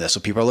big on this. So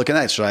people are looking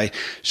at it.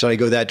 Should I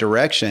go that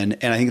direction?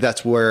 And I think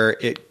that's where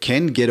it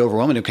can get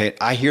overwhelming. Okay,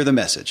 I hear the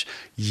message.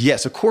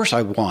 Yes, of course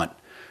I want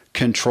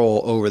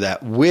control over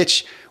that.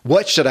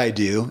 What should I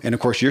do? And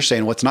of course, you're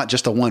saying, well, it's not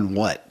just a one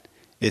what,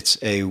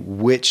 it's a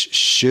which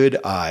should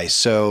I.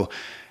 So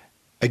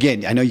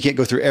again, I know you can't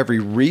go through every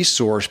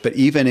resource, but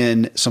even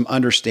in some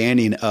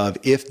understanding of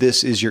if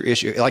this is your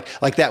issue,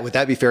 like that, would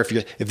that be fair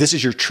if this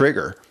is your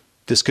trigger?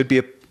 This could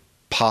be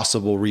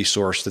possible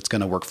resource that's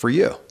going to work for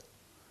you.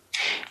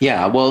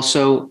 Yeah, well,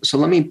 so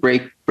let me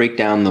break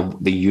down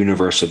the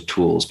universe of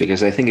tools,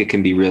 because I think it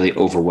can be really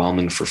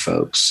overwhelming for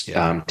folks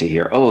to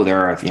hear, oh,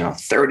 there are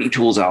 30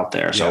 tools out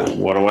there. So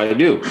what do I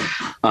do?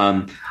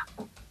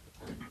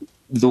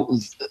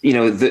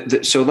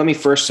 So let me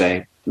first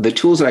say, the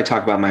tools that I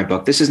talk about in my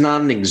book, this is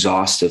not an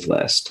exhaustive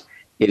list.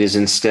 It is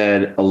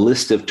instead a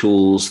list of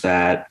tools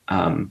that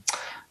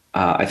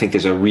I think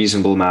there's a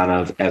reasonable amount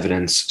of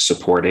evidence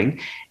supporting,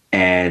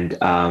 and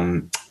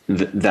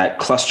that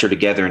cluster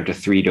together into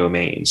 3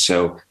 domains.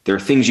 So there are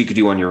things you could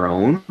do on your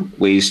own,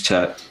 ways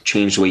to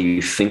change the way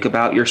you think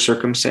about your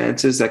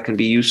circumstances that can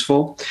be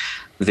useful.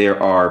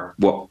 There are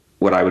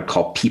what I would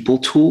call people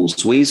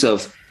tools, ways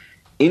of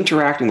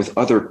interacting with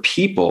other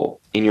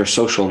people in your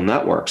social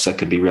networks that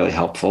could be really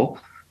helpful.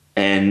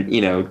 And,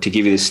 to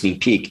give you the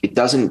sneak peek, it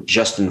doesn't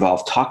just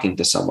involve talking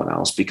to someone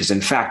else, because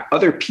in fact,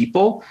 other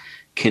people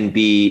can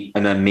be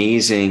an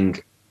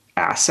amazing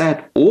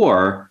asset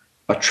or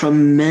a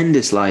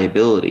tremendous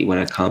liability when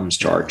it comes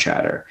to our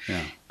chatter.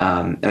 Yeah.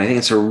 And I think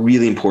it's a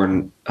really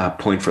important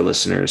point for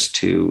listeners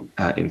to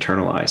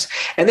internalize.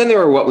 And then there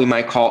are what we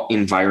might call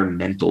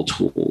environmental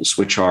tools,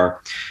 which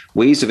are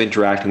ways of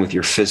interacting with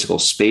your physical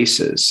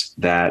spaces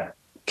that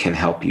can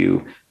help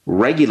you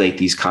regulate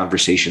these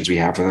conversations we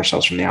have with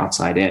ourselves from the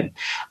outside in.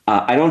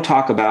 I don't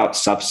talk about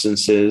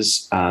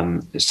substances.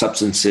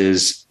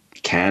 Substances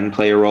can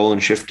play a role in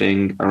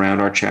shifting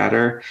around our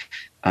chatter.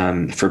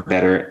 For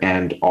better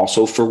and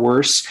also for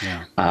worse.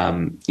 Yeah.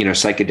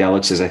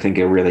 Psychedelics is, I think,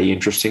 a really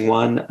interesting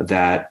one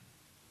that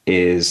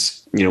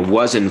is,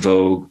 was in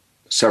vogue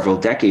several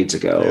decades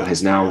ago,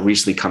 has now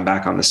recently come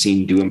back on the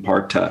scene due in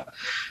part to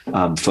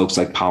folks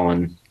like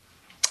Pollan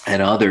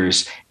and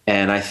others.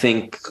 And I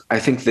think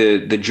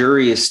the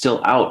jury is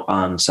still out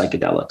on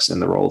psychedelics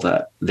and the role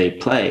that they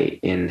play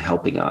in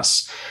helping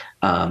us.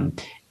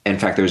 In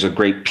fact, there's a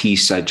great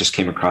piece I just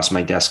came across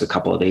my desk a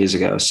couple of days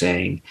ago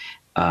saying,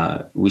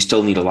 we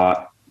still need a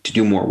lot to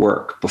do more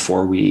work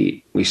before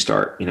we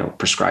start,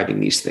 prescribing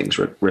these things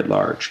writ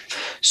large.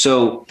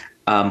 So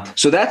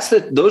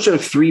those are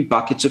 3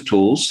 buckets of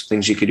tools,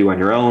 things you could do on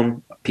your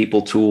own,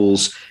 people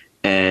tools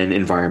and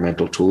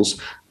environmental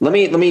tools. Let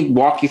me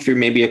walk you through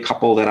maybe a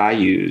couple that I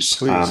use.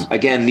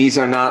 Again, these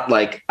are not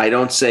I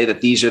don't say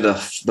that these are the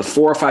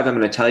 4 or 5 I'm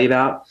going to tell you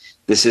about.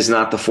 This is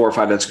not the 4 or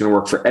 5 that's going to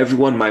work for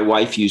everyone. My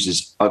wife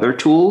uses other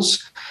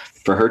tools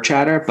for her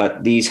chatter,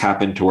 but these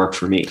happen to work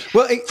for me.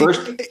 Well,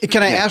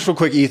 can I ask real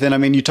quick, Ethan? I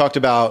mean, you talked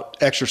about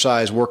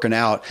exercise, working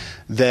out,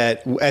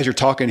 that as you're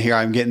talking here,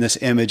 I'm getting this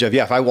image of,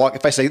 if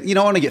I say,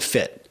 I want to get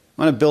fit,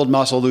 I want to build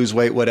muscle, lose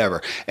weight,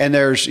 whatever. And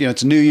there's,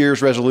 it's New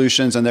Year's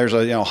resolutions, and there's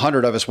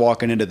 100 of us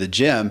walking into the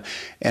gym.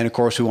 And of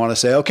course we want to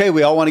say, okay,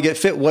 we all want to get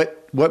fit.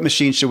 What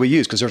machine should we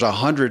use? Because there's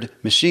 100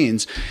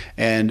 machines.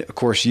 And of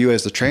course, you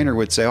as the trainer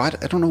would say, I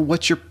don't know,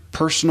 what's your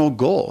personal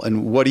goal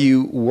and what are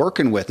you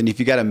working with? And if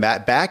you got a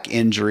back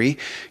injury,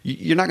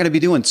 you're not going to be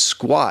doing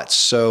squats.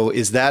 So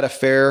is that a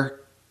fair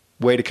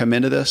way to come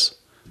into this?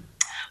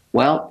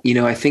 Well,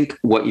 I think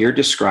what you're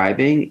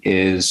describing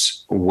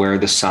is where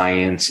the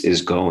science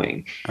is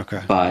going.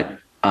 Okay. But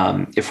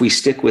if we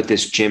stick with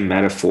this gym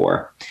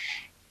metaphor,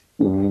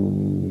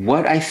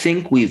 what I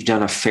think we've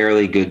done a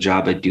fairly good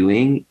job at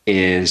doing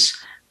is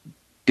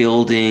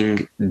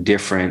building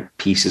different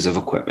pieces of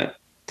equipment.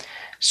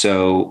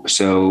 So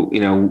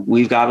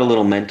we've got a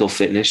little mental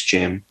fitness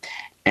gym,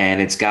 and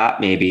it's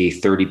got maybe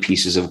 30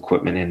 pieces of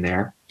equipment in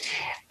there.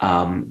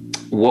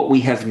 What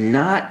we have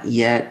not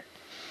yet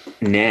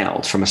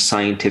nailed from a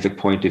scientific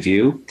point of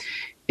view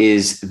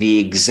is the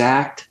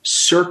exact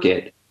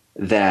circuit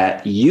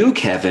that you,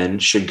 Kevin,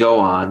 should go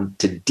on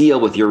to deal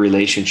with your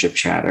relationship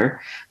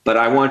chatter. But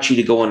I want you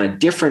to go on a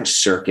different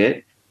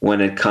circuit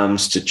when it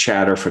comes to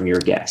chatter from your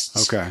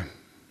guests. Okay.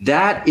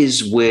 That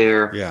is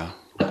where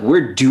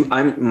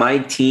my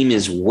team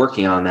is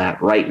working on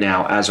that right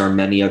now, as are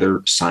many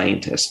other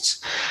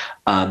scientists.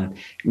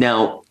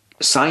 Now,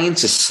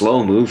 science is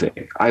slow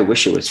moving. I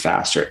wish it was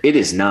faster. It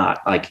is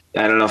not. I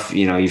don't know if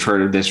you've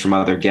heard of this from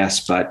other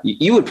guests, but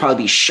you would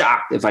probably be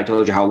shocked if I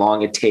told you how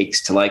long it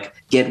takes to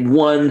get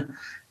one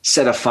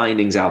set of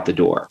findings out the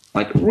door.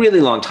 Really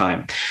long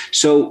time.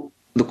 So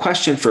the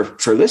question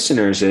for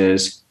listeners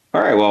is,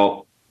 all right,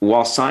 well,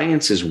 while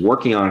science is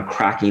working on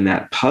cracking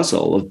that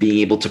puzzle of being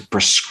able to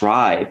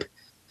prescribe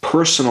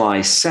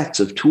personalized sets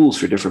of tools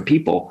for different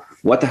people,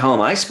 what the hell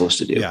am I supposed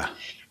to do? Yeah.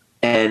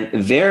 And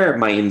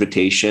my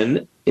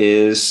invitation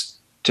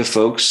to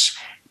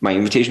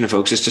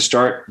folks is to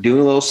start doing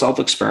a little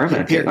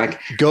self-experimenting.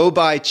 Go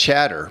by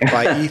Chatter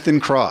by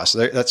Ethan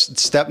Kross. That's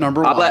step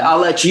number 1. I'll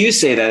let you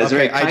say that. That's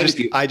very kind of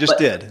you. I just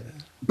did.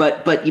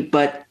 But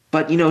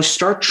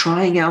start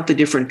trying out the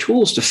different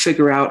tools to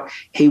figure out,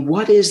 hey,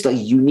 what is the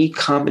unique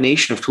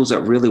combination of tools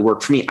that really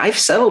work for me? I've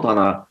settled on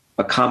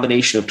a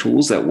combination of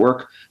tools that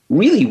work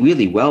really,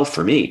 really well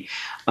for me.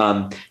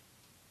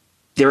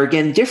 They're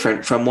again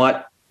different from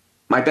what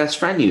my best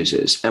friend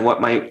uses and what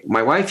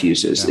my wife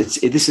uses.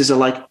 Yeah. This is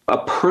like a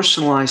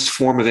personalized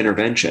form of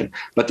intervention,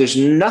 but there's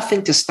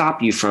nothing to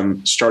stop you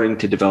from starting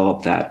to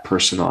develop that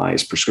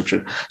personalized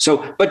prescription.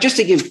 So, but just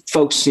to give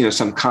folks,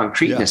 some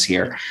concreteness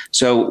here.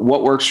 So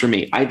what works for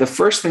me? The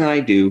first thing I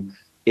do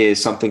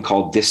is something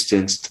called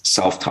distanced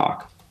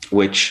self-talk,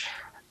 which,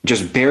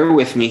 just bear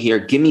with me here.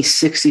 Give me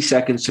 60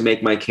 seconds to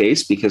make my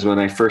case, because when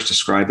I first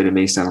describe it, it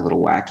may sound a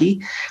little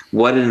wacky.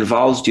 What it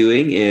involves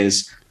doing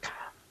is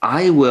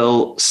I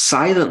will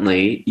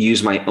silently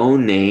use my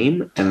own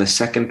name and the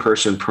second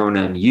person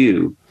pronoun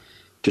you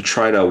to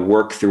try to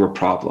work through a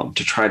problem,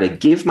 to try to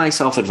give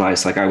myself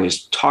advice like I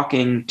was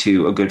talking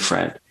to a good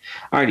friend.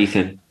 All right,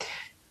 Ethan,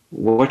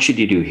 what should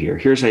you do here?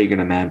 Here's how you're going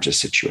to manage a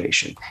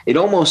situation. It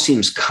almost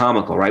seems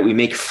comical, right? We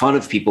make fun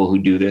of people who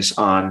do this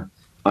on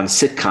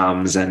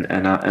sitcoms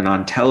and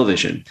on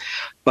television.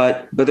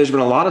 But there's been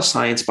a lot of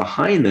science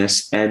behind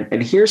this.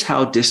 And here's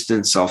how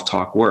distant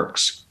self-talk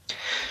works.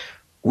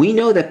 We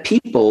know that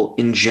people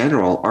in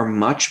general are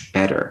much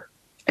better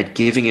at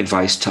giving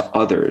advice to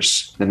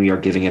others than we are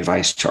giving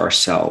advice to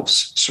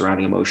ourselves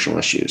surrounding emotional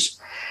issues.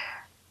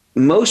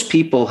 Most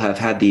people have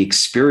had the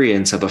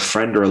experience of a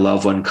friend or a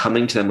loved one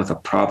coming to them with a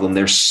problem.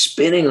 They're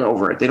spinning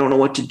over it. They don't know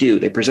what to do.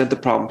 They present the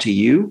problem to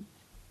you.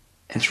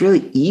 And it's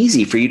really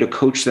easy for you to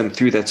coach them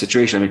through that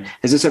situation. I mean,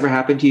 has this ever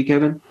happened to you,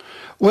 Kevin?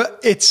 Well,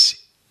 it's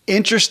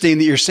interesting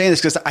that you're saying this,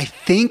 because I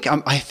think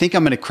I'm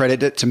going to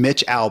credit it to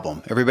Mitch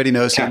Albom. Everybody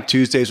knows him.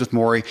 Tuesdays with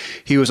Maury.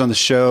 He was on the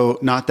show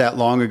not that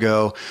long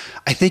ago.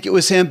 I think it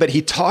was him, but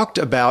he talked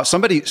about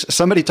somebody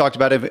talked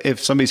about it. If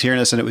somebody's hearing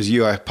this and it was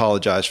you, I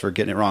apologize for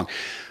getting it wrong.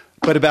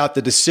 But about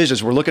the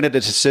decisions, we're looking at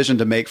a decision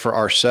to make for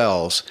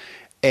ourselves.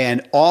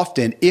 And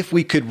often, if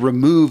we could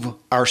remove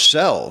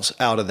ourselves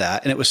out of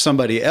that and it was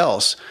somebody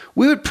else,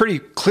 we would pretty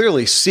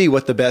clearly see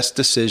what the best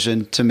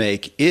decision to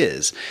make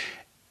is.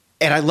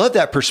 And I love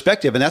that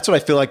perspective. And that's what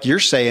I feel like you're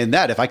saying,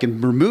 that if I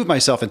can remove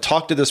myself and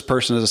talk to this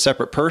person as a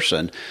separate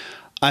person,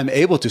 I'm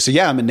able to. So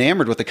yeah, I'm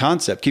enamored with the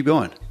concept. Keep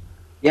going.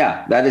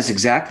 Yeah, that is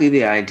exactly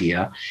the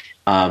idea.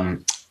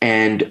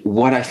 And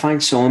what I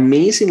find so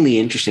amazingly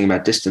interesting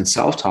about distant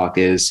self-talk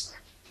is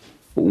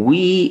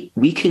we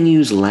can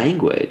use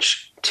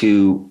language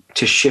to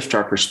shift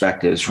our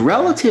perspectives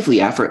relatively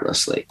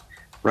effortlessly.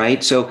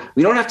 Right. So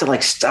we don't have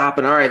to stop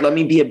and, all right, let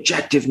me be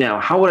objective now.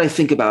 How would I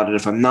think about it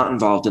if I'm not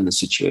involved in the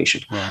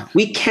situation? Yeah.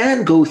 We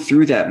can go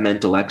through that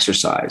mental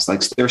exercise.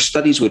 There are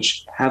studies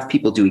which have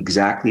people do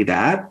exactly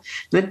that.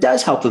 And it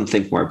does help them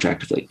think more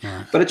objectively,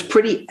 but it's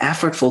pretty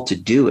effortful to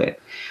do it.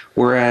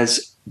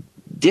 Whereas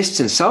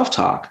distant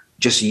self-talk,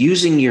 just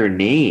using your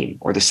name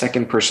or the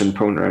second person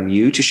pronoun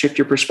you to shift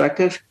your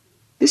perspective,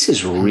 this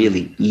is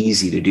really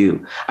easy to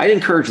do. I'd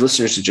encourage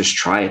listeners to just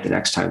try it the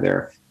next time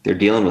they're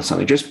dealing with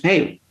something. Just,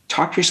 hey,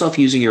 talk to yourself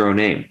using your own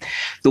name.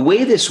 The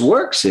way this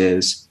works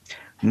is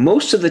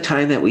most of the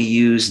time that we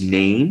use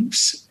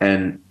names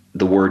and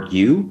the word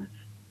you,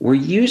 we're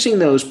using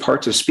those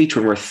parts of speech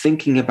when we're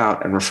thinking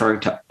about and referring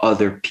to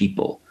other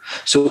people.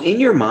 So in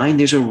your mind,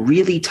 there's a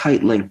really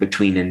tight link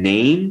between a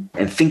name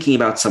and thinking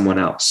about someone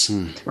else,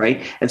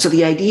 right? And so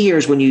the idea here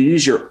is when you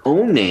use your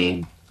own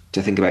name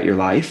to think about your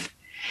life,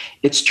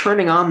 it's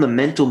turning on the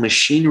mental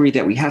machinery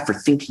that we have for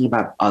thinking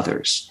about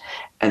others.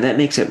 And that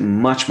makes it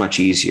much, much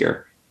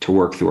easier to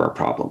work through our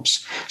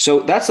problems.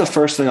 So that's the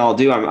first thing I'll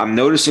do. I'm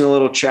noticing a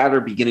little chatter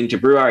beginning to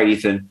brew. All right,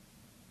 Ethan,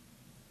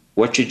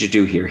 what should you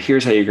do here?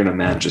 Here's how you're going to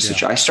manage the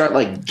situation. I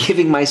start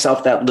giving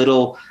myself that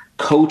little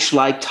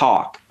coach-like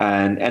talk,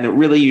 and it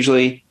really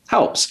usually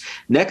helps.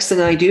 Next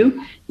thing I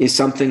do is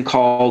something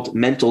called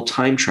mental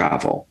time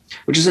travel,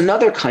 which is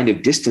another kind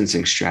of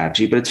distancing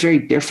strategy, but it's very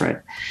different.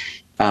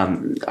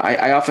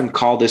 I often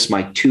call this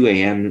my 2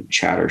 a.m.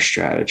 chatter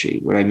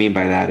strategy. What I mean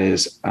by that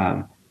is,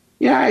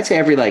 I'd say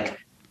every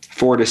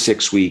 4 to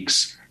 6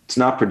 weeks. It's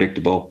not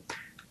predictable.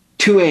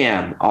 2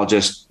 a.m. I'll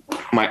just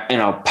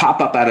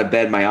pop up out of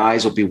bed. My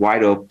eyes will be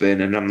wide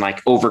open, and I'm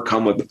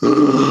overcome with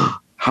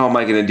how am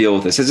I going to deal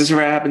with this? Has this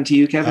ever happened to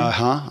you, Kevin?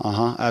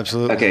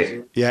 Absolutely.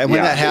 Okay. Yeah, and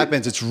when that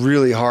happens, it's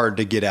really hard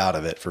to get out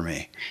of it for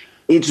me.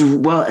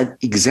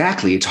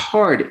 Exactly. It's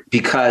hard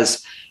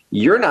because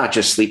you're not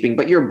just sleeping,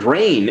 but your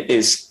brain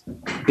is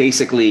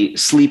basically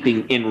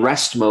sleeping in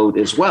rest mode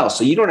as well.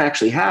 So you don't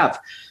actually have,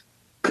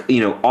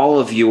 all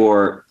of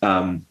your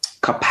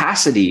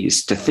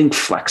capacities to think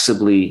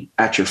flexibly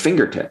at your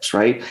fingertips,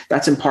 right?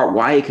 That's in part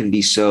why it can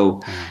be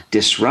so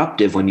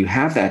disruptive when you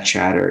have that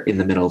chatter in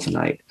the middle of the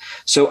night.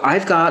 So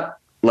I've got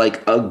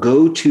a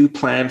go-to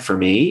plan for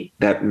me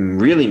that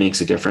really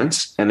makes a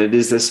difference. And it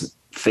is this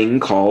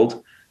thing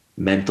called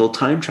mental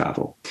time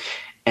travel.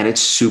 And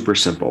it's super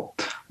simple.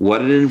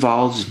 What it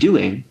involves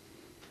doing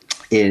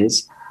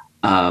is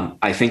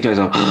I think to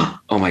myself,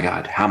 oh my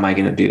God, how am I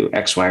going to do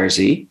X, Y, or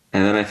Z?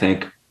 And then I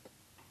think,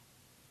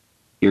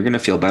 you're going to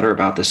feel better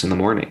about this in the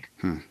morning.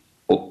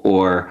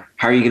 Or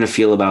how are you going to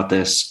feel about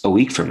this a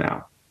week from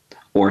now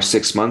or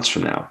 6 months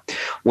from now?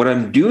 What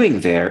I'm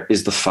doing there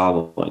is the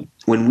following.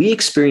 When we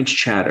experience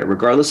chatter,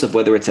 regardless of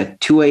whether it's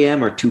at 2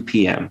 a.m. or 2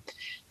 p.m.,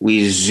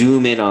 we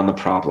zoom in on the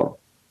problem,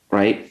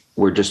 right?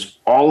 we're just,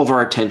 all of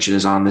our attention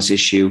is on this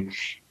issue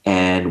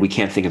and we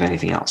can't think of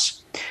anything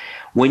else.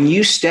 When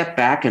you step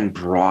back and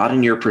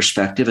broaden your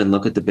perspective and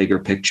look at the bigger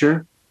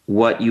picture,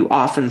 what you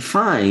often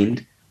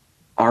find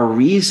are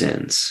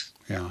reasons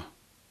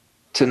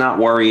to not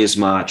worry as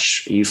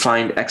much. You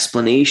find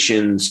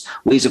explanations,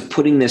 ways of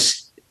putting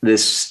this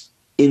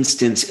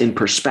instance in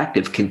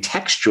perspective,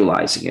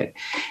 contextualizing it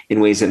in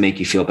ways that make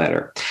you feel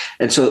better.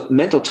 And so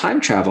mental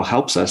time travel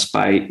helps us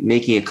by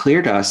making it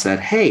clear to us that,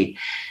 hey,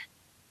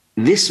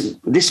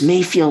 this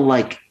may feel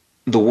like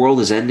the world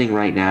is ending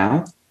right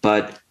now,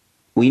 but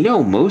we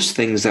know most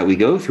things that we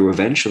go through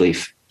eventually,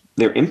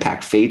 their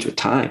impact fades with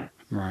time.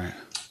 Right.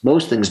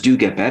 Most things do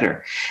get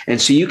better. And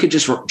so you could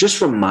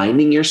just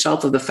reminding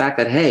yourself of the fact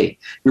that, hey,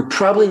 you're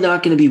probably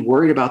not going to be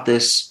worried about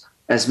this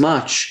as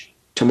much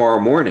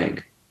tomorrow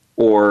morning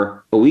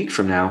or a week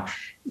from now.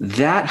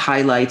 That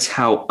highlights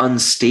how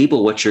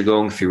unstable what you're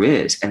going through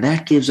is. And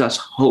that gives us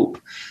hope.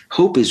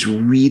 Hope is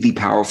really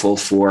powerful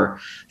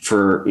for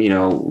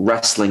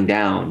wrestling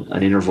down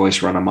an inner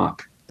voice run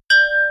amok.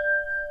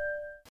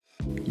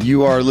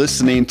 You are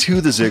listening to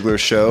The Ziglar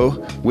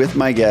Show with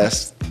my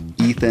guest,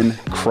 Ethan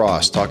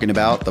Kross, talking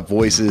about the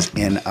voices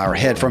in our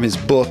head from his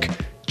book,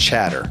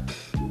 Chatter.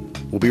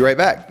 We'll be right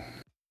back.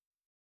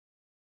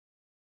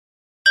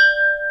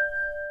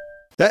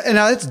 And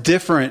now that's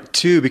different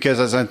too, because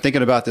as I'm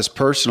thinking about this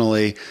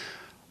personally,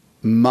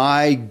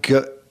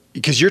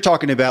 because you're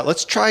talking about,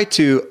 let's try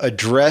to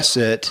address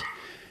it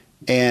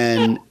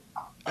and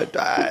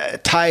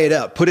tie it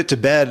up, put it to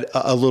bed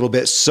a little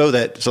bit so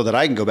that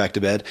I can go back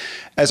to bed,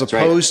 as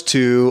opposed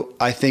to,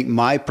 I think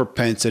my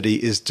propensity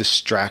is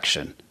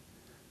distraction.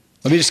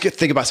 Let me just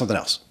think about something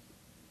else.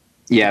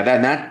 Yeah.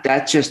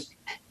 That just,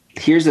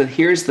 here's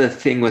the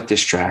thing with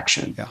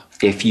distraction. Yeah.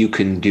 If you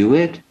can do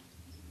it,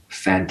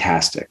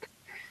 fantastic.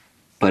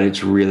 But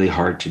it's really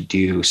hard to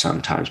do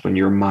sometimes when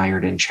you're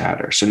mired in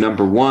chatter. So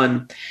number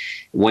one,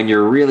 when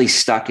you're really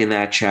stuck in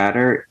that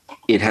chatter,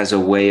 it has a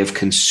way of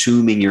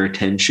consuming your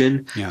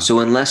attention. Yeah. So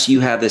unless you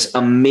have this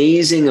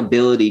amazing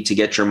ability to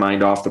get your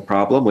mind off the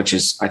problem, which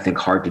is, I think,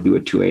 hard to do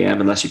at 2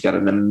 a.m., unless you've got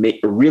a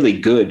really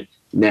good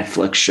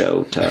Netflix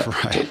show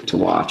to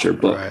watch or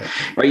book,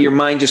 right? Your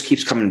mind just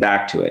keeps coming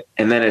back to it.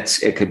 And then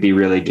it could be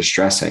really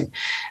distressing.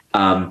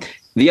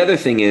 The other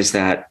thing is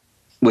that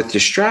with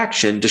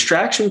distraction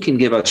can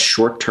give us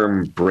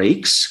short-term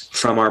breaks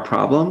from our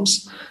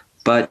problems,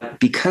 but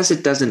because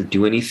it doesn't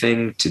do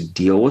anything to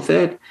deal with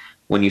it,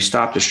 when you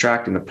stop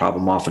distracting, the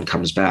problem often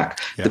comes back.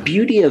 Yeah. The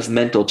beauty of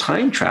mental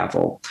time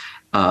travel,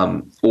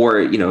 or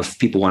if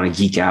people want to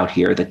geek out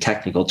here, the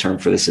technical term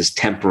for this is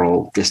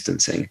temporal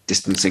distancing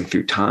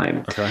through time.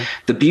 Okay.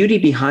 The beauty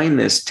behind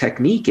this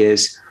technique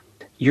is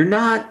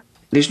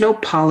there's no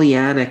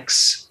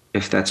Pollyannics,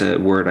 if that's a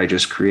word I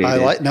just created. I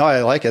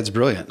like it. It's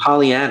brilliant.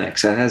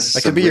 Pollyannics.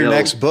 That could be your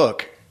next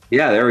book.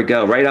 Yeah, there we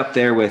go. Right up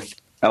there with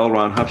L.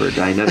 Ron Hubbard,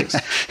 Dianetics.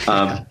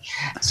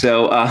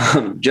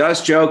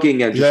 Just joking.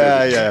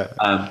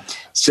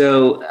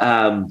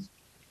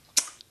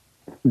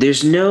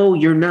 There's no,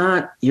 you're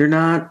not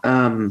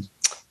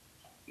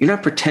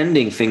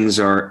pretending things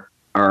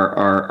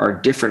are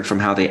different from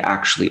how they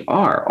actually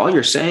are. All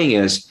you're saying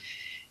is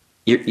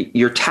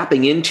you're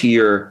tapping into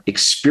your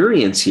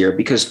experience here,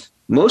 because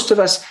most of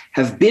us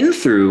have been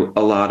through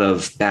a lot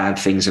of bad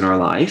things in our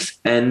life,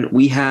 and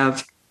we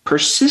have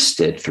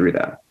persisted through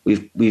them.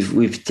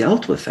 We've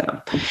dealt with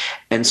them.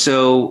 And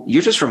so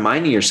you're just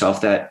reminding yourself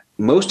that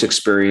most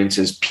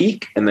experiences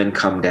peak and then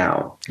come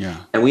down. Yeah.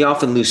 And we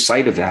often lose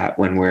sight of that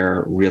when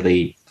we're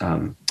really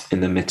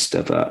in the midst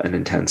of an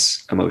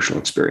intense emotional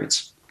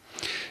experience.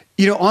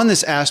 On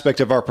this aspect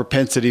of our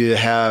propensity to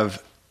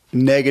have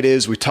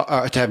negatives,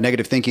 to have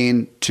negative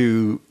thinking,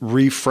 to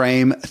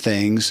reframe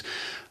things,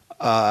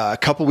 a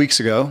couple weeks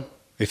ago,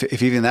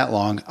 if even that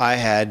long, I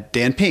had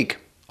Dan Pink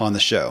on the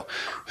show,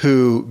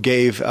 who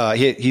gave,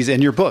 he's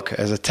in your book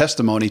as a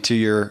testimony to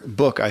your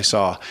book, I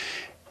saw.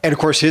 And of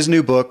course, his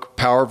new book,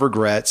 Power of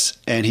Regrets,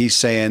 and he's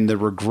saying the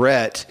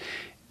regret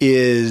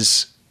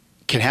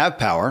can have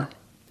power.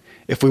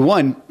 If we,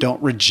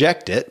 don't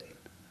reject it.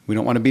 We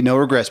don't want to be no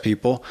regrets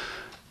people.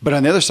 But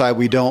on the other side,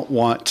 we don't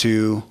want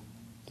to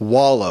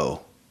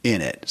wallow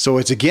in it. So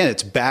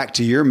it's back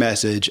to your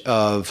message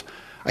of,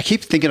 I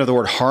keep thinking of the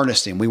word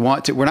harnessing. We're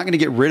not going to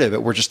get rid of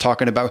it. We're just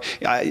talking about,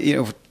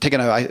 taking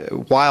a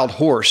wild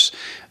horse.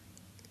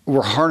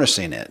 We're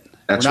harnessing it.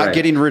 We're not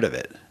getting rid of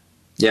it.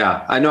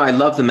 Yeah, I know. I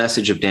love the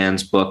message of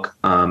Dan's book.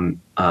 And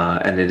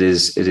it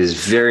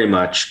is very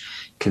much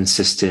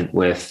consistent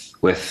with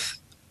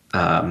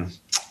the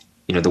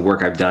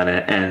work I've done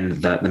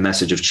and the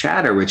message of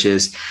Chatter, which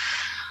is,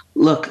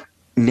 look,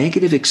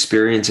 negative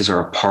experiences are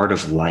a part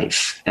of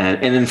life.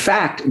 And in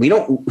fact, we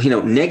don't,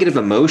 negative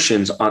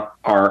emotions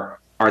are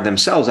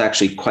themselves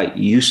actually quite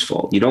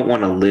useful. You don't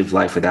want to live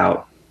life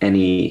without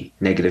any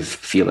negative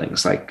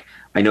feelings. Like,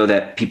 I know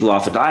that people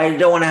often, I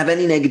don't want to have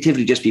any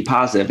negativity, just be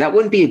positive. That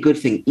wouldn't be a good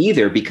thing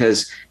either,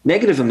 because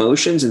negative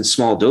emotions in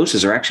small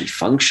doses are actually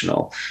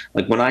functional.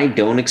 Like when I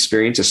don't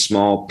experience a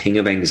small ping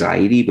of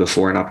anxiety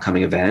before an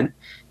upcoming event,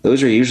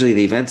 those are usually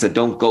the events that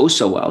don't go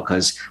so well,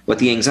 because what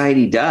the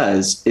anxiety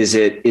does is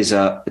it's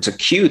a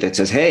cue that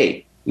says,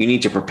 hey, you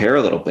need to prepare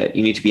a little bit.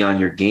 You need to be on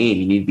your game.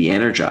 You need to be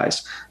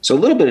energized. So a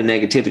little bit of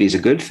negativity is a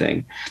good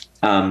thing.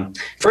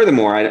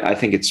 Furthermore, I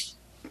think it's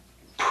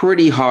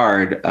pretty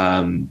hard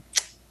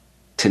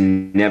to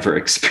never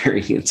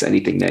experience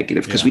anything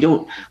negative, because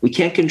we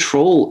can't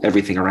control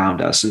everything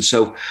around us. And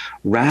so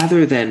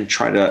rather than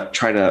try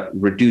to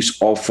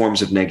reduce all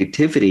forms of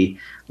negativity,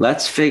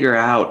 let's figure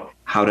out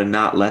how to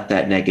not let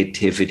that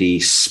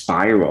negativity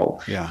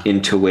spiral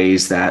into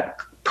ways that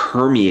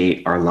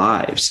permeate our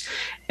lives.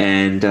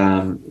 And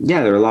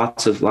there are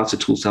lots of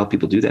tools to help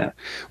people do that.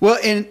 Well,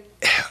 and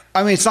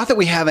I mean, it's not that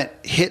we haven't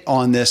hit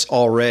on this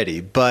already,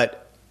 but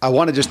I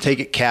want to just take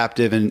it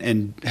captive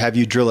and have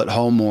you drill it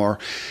home more,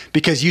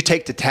 because you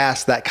take to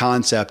task that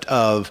concept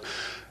of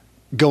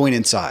going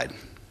inside,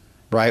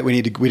 right? We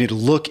need to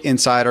look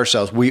inside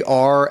ourselves. We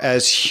are,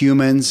 as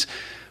humans,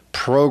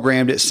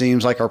 programmed, it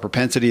seems like our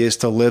propensity is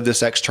to live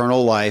this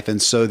external life.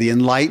 And so the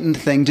enlightened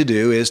thing to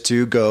do is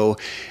to go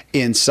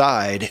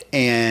inside.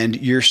 And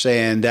you're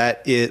saying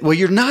that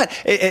you're not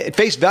at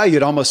face value.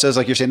 It almost says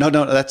like you're saying, no,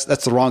 that's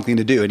the wrong thing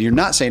to do. And you're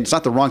not saying it's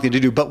not the wrong thing to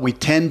do, but we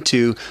tend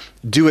to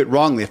do it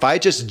wrongly. If I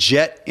just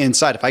jet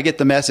inside, if I get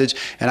the message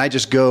and I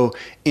just go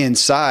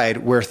inside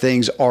where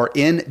things are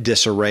in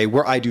disarray,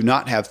 where I do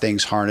not have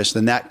things harnessed,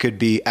 then that could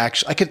be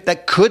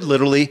that could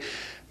literally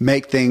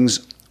make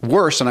things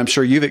worse. And I'm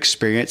sure you've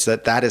experienced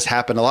that has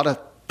happened a lot of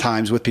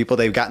times with people.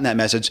 They've gotten that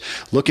message,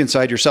 look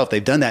inside yourself.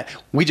 They've done that.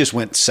 We just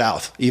went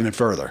south even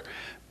further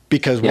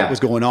because what was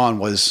going on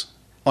was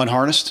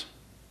unharnessed.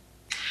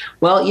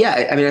 Well,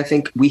 yeah. I mean, I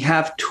think we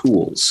have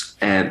tools,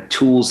 and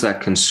tools that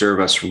can serve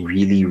us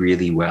really,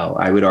 really well.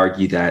 I would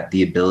argue that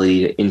the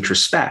ability to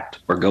introspect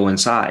or go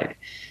inside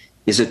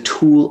is a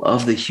tool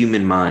of the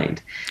human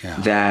mind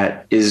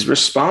that is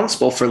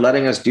responsible for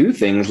letting us do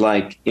things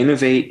like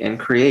innovate and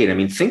create. I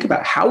mean, think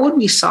about how would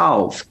we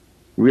solve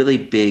really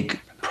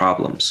big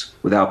problems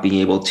without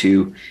being able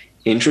to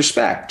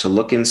introspect, to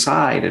look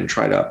inside and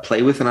try to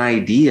play with an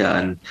idea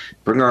and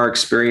bring our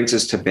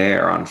experiences to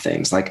bear on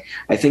things. Like,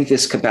 I think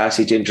this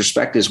capacity to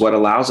introspect is what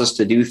allows us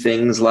to do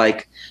things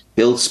like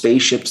build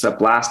spaceships that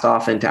blast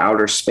off into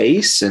outer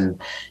space, and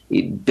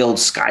build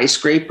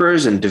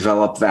skyscrapers, and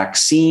develop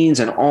vaccines,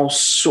 and all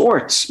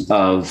sorts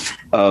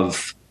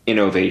of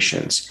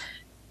innovations.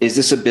 Is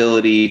this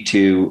ability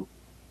to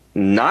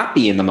not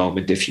be in the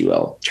moment, if you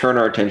will, turn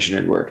our attention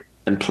inward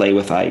and play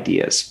with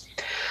ideas.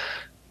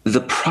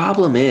 The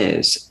problem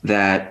is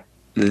that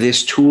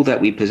this tool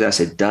that we possess,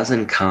 it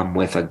doesn't come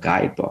with a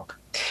guidebook.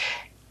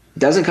 It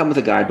doesn't come with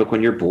a guidebook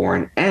when you're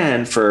born.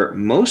 And for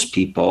most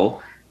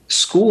people,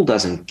 school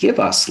doesn't give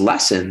us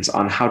lessons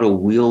on how to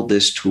wield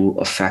this tool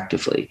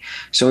effectively.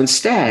 So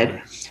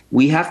instead,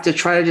 we have to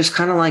try to just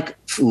kind of like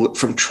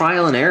from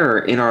trial and error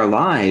in our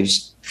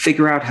lives,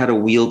 figure out how to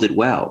wield it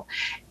well.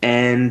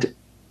 And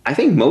I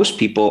think most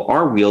people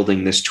are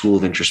wielding this tool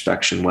of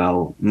introspection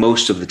well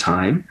most of the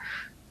time.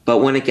 But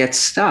when it gets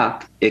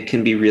stuck, it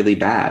can be really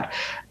bad.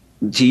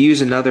 To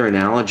use another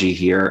analogy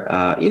here,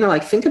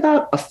 like think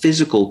about a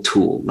physical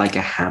tool like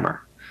a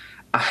hammer.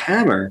 A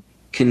hammer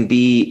can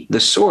be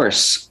the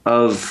source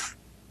of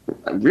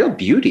real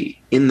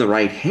beauty in the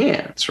right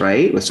hands,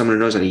 right? With someone who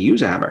knows how to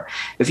use a hammer.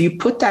 If you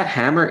put that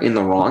hammer in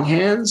the wrong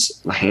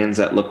hands, the hands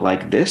that look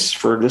like this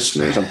for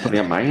listeners, I'm putting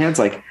up my hands,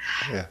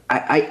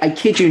 I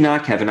kid you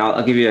not, Kevin,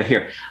 I'll give you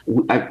here.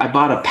 I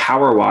bought a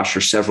power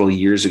washer several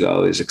years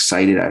ago. I was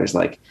excited. I was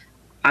like,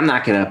 I'm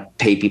not going to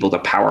pay people to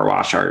power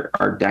wash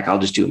our deck. I'll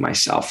just do it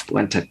myself.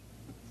 Went to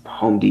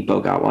Home Depot,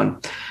 got one.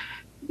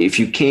 If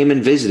you came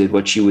and visited,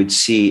 what you would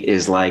see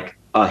is like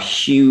a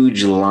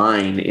huge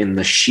line in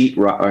the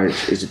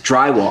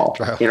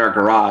drywall in our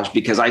garage,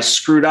 because I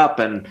screwed up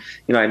and,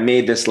 I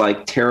made this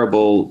like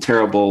terrible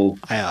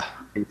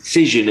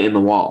incision in the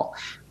wall.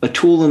 A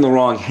tool in the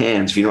wrong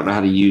hands, if you don't know how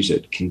to use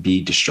it, can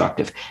be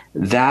destructive.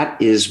 That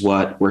is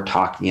what we're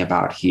talking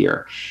about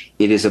here.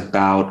 It is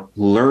about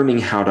learning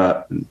how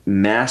to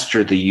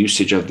master the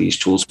usage of these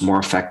tools more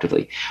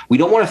effectively. We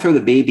don't want to throw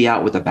the baby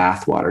out with the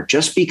bathwater.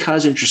 Just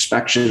because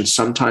introspection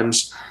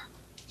sometimes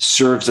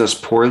serves us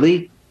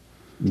poorly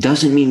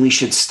doesn't mean we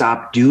should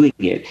stop doing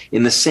it.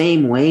 In the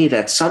same way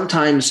that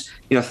sometimes,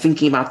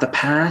 thinking about the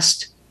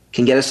past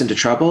can get us into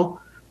trouble,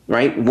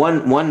 right?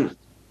 One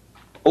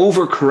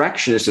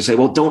overcorrection is to say,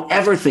 well, don't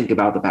ever think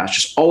about the past.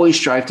 Just always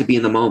strive to be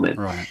in the moment.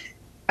 Right.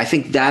 I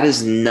think that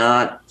is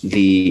not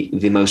the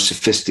most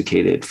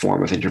sophisticated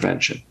form of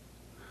intervention.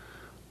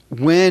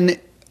 When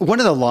one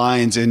of the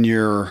lines in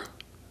your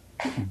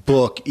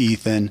book,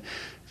 Ethan,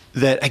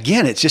 that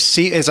again, it just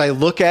as I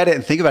look at it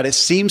and think about it, it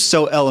seems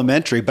so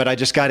elementary, but I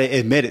just got to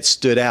admit it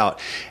stood out.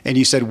 And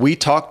you said, we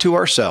talk to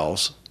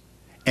ourselves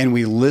and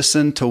we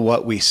listen to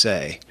what we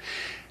say.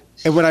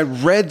 And when I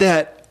read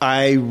that,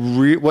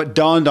 what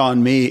dawned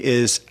on me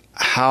is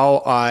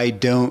how I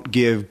don't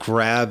give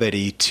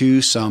gravity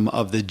to some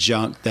of the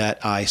junk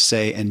that I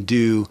say and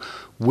do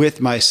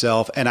with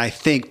myself. And I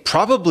think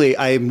probably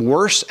I'm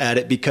worse at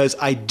it because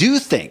I do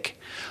think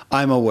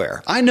I'm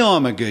aware. I know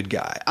I'm a good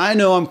guy. I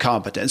know I'm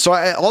competent. So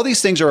all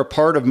these things are a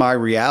part of my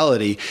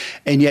reality.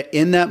 And yet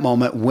in that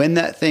moment, when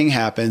that thing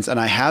happens and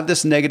I have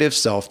this negative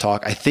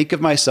self-talk, I think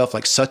of myself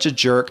like such a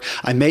jerk.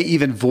 I may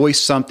even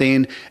voice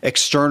something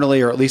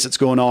externally, or at least it's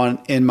going on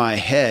in my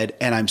head.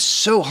 And I'm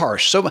so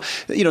harsh. So,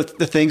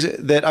 the things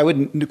that I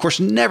would, of course,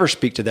 never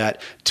speak to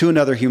that to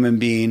another human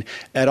being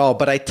at all.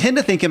 But I tend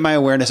to think in my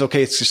awareness,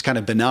 okay, it's just kind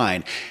of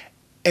benign.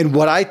 And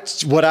what I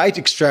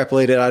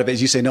extrapolated out of it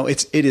is you say, no,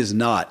 it is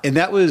not. And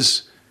it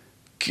was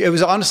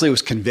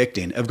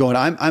convicting of going,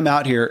 I'm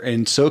out here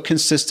and so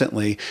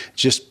consistently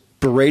just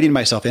berating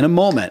myself in a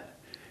moment.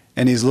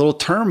 And these little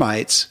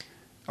termites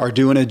are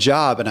doing a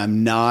job and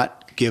I'm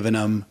not giving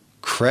them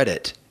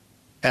credit.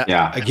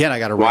 Yeah. Again, I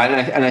got to write.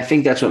 And I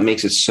think that's what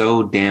makes it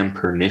so damn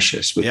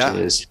pernicious,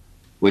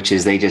 which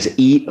is they just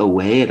eat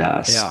away at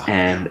us. Yeah.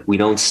 And we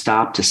don't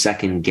stop to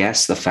second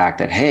guess the fact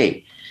that,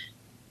 hey,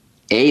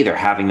 A, they're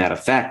having that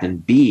effect,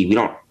 and B, we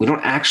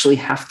don't actually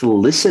have to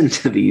listen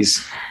to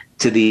these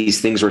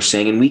things we're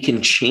saying, and we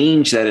can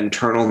change that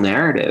internal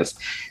narrative.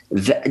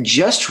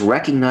 Just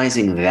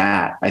recognizing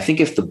that, I think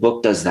if the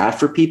book does that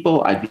for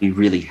people, I'd be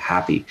really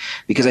happy,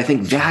 because I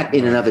think that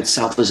in and of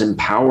itself is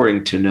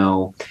empowering to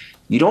know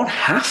you don't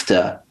have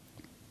to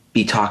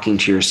be talking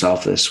to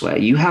yourself this way.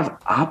 You have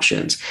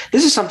options.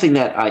 This is something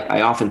that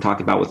I often talk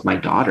about with my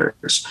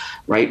daughters,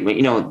 right?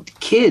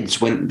 Kids,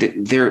 when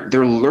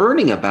they're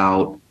learning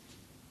about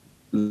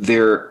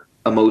their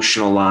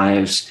emotional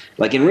lives,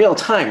 like in real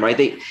time, right?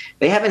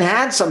 They haven't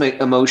had some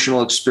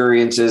emotional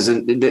experiences,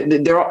 and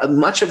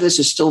much of this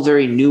is still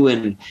very new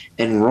and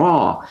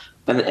raw.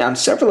 And on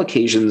several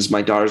occasions,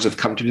 my daughters have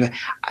come to me,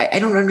 I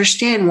don't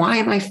understand. Why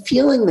am I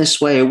feeling this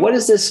way? What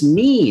does this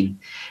mean?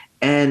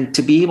 And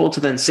to be able to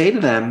then say to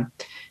them,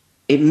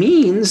 it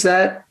means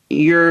that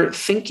you're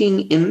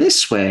thinking in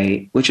this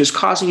way, which is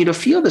causing you to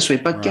feel this way.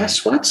 But right.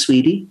 Guess what,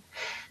 sweetie?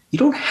 You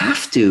don't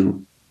have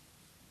to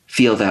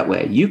feel that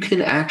way. You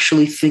can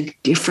actually think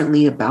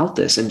differently about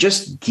this, and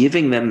just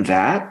giving them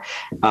that,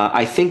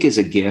 I think, is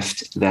a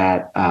gift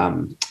that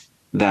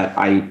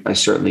I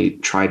certainly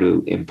try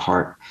to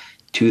impart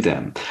to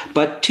them.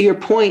 But to your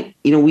point,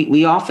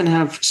 we often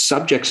have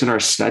subjects in our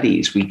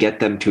studies. We get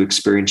them to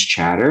experience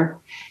chatter,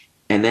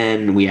 and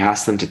then we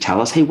ask them to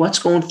tell us, hey, what's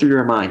going through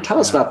your mind? Tell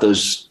us about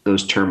those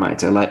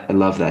termites. I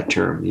love that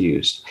term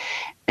used.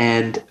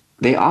 And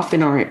they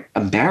often are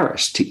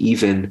embarrassed to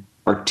even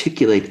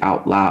articulate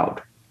out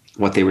loud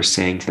what they were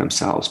saying to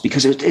themselves,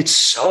 because it's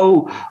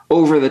so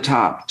over the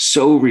top,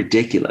 so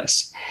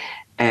ridiculous.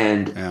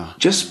 And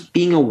just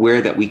being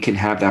aware that we can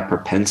have that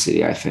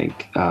propensity, I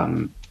think,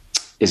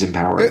 is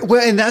empowering.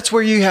 Well, and that's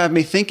where you have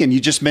me thinking. You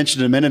just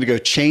mentioned a minute ago,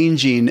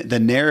 changing the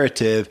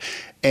narrative.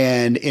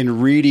 And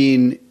in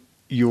reading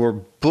your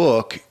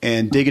book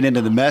and digging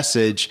into the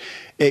message,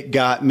 it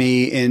got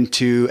me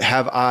into,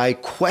 have I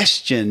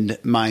questioned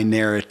my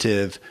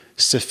narrative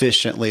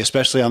sufficiently,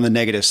 especially on the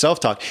negative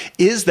self-talk?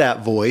 Is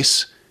that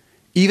voice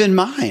even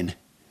mine?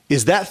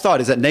 Is that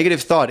thought, is that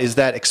negative thought, is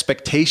that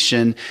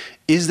expectation,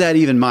 is that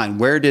even mine?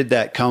 Where did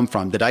that come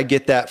from? Did I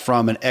get that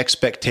from an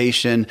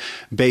expectation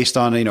based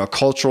on, a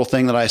cultural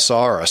thing that I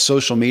saw, or a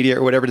social media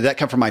or whatever? Did that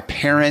come from my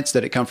parents?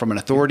 Did it come from an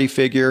authority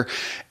figure?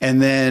 And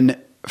then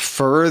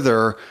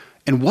further,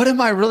 and what am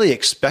I really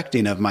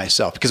expecting of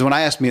myself? Because when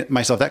I ask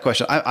myself that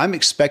question, I'm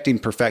expecting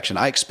perfection.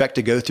 I expect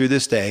to go through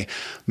this day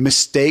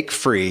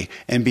mistake-free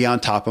and be on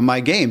top of my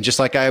game, just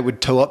like I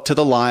would toe up to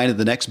the line of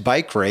the next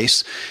bike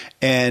race,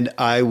 and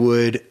I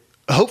would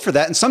hope for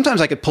that. And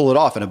sometimes I could pull it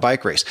off in a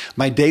bike race.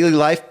 My daily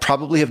life,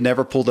 probably have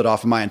never pulled it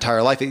off in my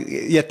entire life.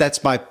 Yet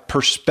that's my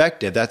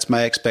perspective. That's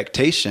my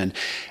expectation.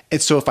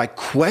 And so if I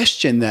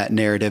question that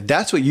narrative,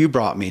 that's what you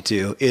brought me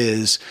to,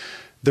 is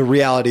the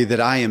reality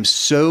that I am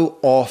so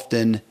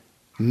often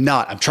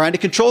not. I'm trying to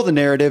control the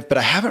narrative, but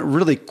I haven't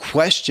really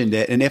questioned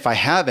it. And if I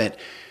haven't,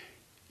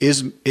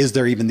 is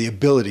there even the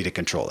ability to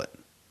control it?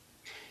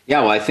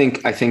 Yeah, well, I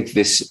think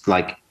this,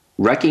 like,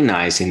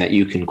 recognizing that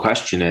you can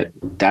question it,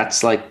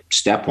 that's like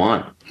step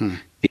one.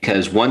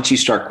 Because once you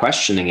start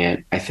questioning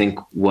it, I think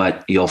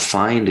what you'll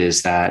find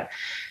is that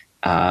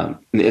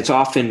it's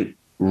often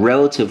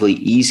relatively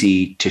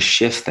easy to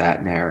shift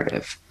that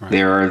narrative. Right.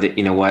 There are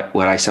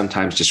what I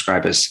sometimes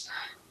describe as,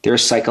 there are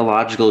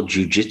psychological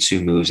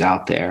jujitsu moves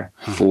out there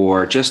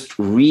for just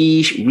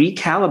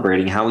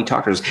recalibrating how we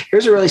talk to others.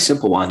 Here's a really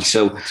simple one.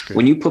 So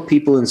when you put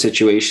people in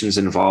situations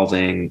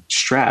involving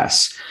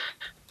stress,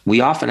 we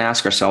often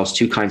ask ourselves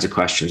two kinds of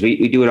questions.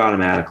 We do it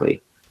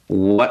automatically.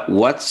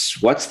 What's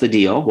the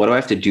deal? What do I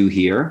have to do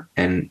here?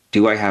 And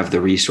do I have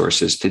the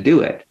resources to do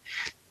it?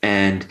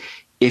 And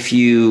if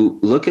you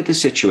look at the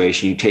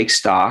situation, you take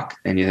stock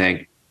and you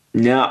think,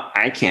 no,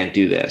 I can't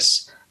do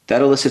this.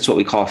 That elicits what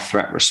we call a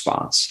threat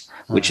response,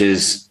 which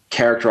is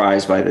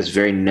characterized by this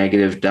very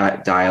negative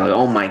dialogue.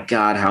 Oh my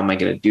God, how am I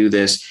going to do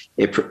this?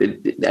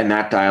 And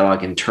that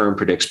dialogue in turn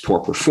predicts poor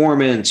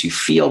performance. You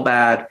feel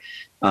bad,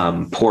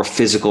 poor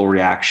physical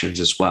reactions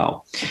as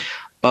well.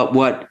 But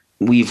what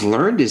we've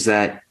learned is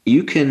that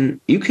you can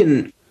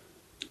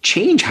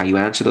change how you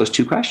answer those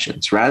two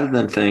questions. Rather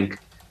than think,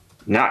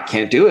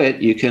 can't do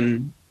it, you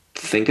can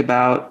think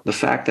about the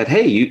fact that,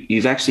 hey,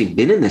 you've actually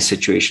been in this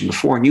situation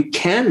before and you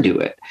can do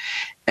it.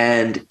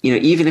 And,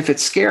 even if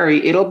it's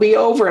scary, it'll be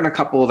over in a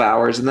couple of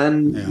hours and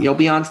then you'll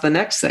be on to the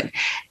next thing.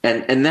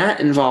 And that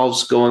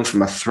involves going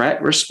from a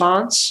threat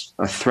response,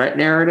 a threat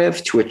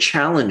narrative, to a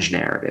challenge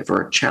narrative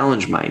or a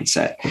challenge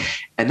mindset.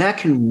 And that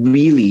can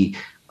really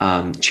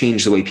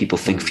change the way people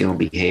think, feel, and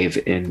behave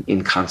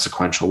in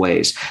consequential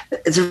ways.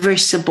 It's a very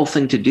simple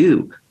thing to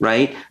do,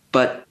 right?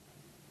 But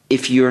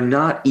if you're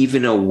not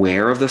even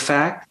aware of the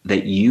fact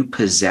that you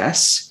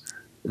possess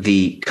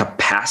the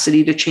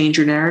capacity to change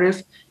your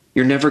narrative,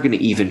 you're never going to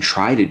even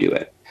try to do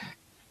it.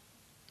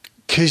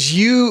 Because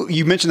you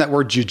mentioned that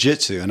word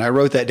jujitsu, and I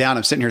wrote that down.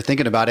 I'm sitting here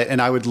thinking about it,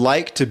 and I would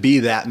like to be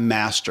that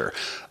master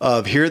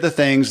of, here are the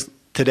things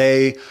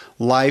today,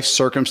 life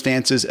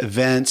circumstances,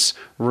 events,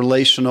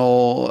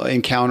 relational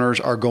encounters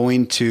are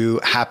going to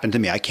happen to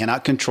me. I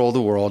cannot control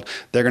the world.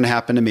 They're going to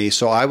happen to me.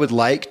 So I would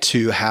like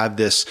to have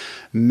this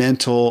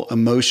mental,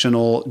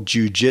 emotional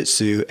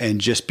jujitsu and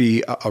just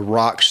be a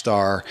rock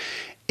star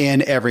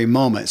in every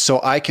moment. So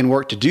I can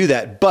work to do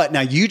that. But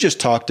now you just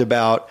talked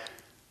about,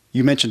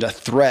 you mentioned a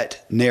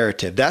threat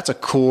narrative. That's a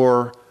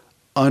core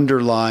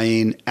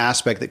underlying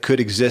aspect that could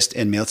exist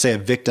in me. Let's say a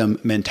victim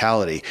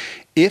mentality.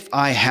 If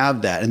I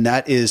have that, and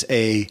that is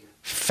a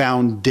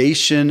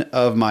foundation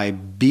of my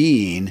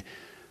being,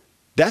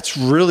 that's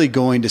really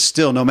going to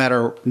still, no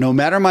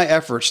matter my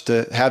efforts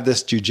to have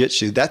this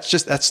jujitsu,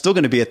 that's still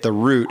going to be at the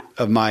root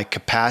of my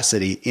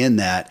capacity in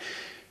that,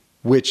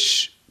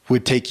 which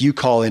would take you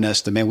calling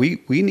us to, man, we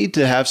need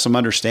to have some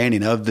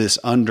understanding of this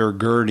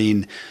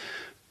undergirding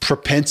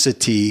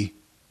propensity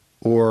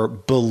or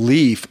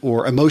belief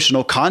or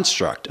emotional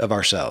construct of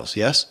ourselves.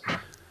 Yes?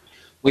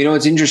 Well,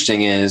 what's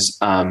interesting is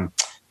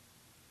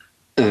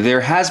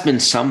there has been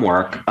some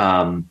work.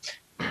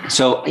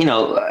 So,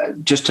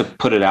 just to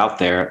put it out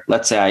there,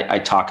 let's say I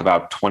talk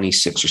about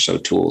 26 or so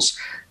tools.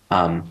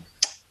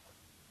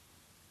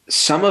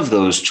 Some of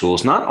those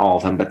tools, not all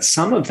of them, but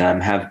some of them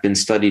have been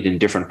studied in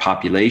different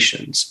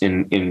populations,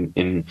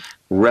 in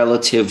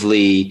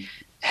relatively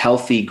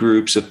healthy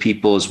groups of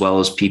people, as well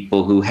as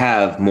people who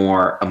have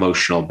more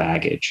emotional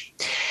baggage.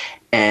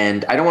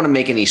 And I don't want to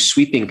make any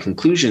sweeping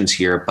conclusions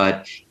here,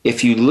 but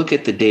if you look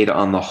at the data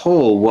on the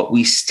whole, what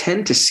we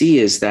tend to see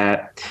is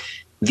that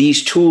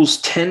these tools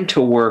tend to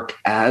work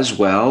as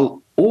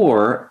well,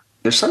 or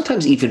they're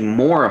sometimes even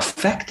more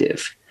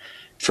effective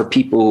for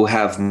people who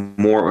have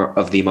more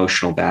of the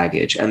emotional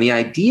baggage. And the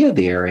idea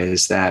there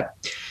is that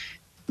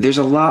there's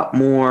a lot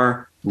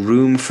more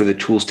room for the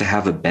tools to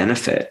have a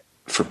benefit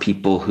for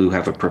people who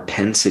have a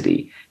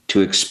propensity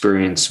to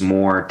experience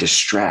more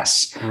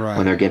distress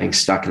when they're getting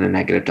stuck in a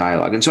negative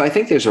dialogue. And so I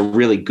think there's a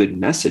really good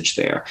message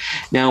there.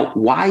 Now,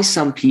 why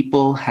some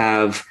people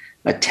have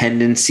a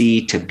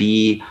tendency to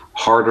be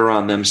harder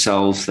on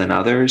themselves than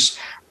others,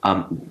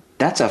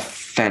 that's a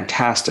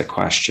fantastic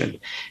question.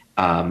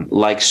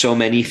 Like so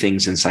many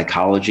things in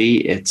psychology,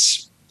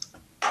 it's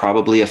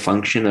probably a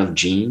function of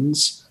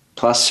genes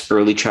plus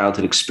early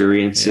childhood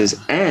experiences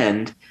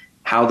and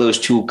how those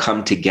two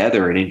come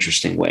together in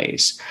interesting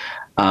ways.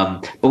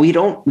 But we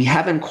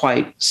haven't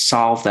quite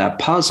solved that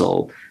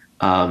puzzle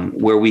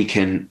where we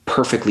can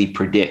perfectly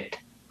predict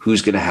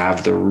who's going to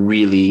have the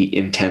really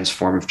intense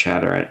form of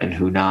chatter and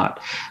who not.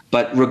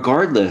 But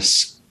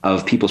regardless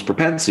of people's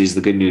propensities,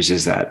 the good news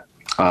is that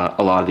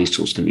a lot of these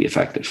tools can be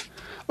effective.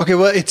 Okay,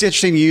 well, it's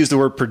interesting you use the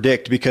word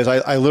predict, because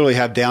I literally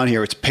have down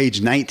here, it's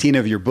page 19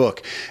 of your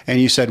book, and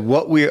you said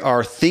what we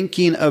are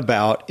thinking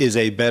about is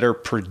a better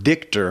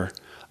predictor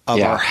of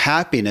our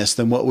happiness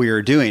than what we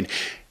are doing.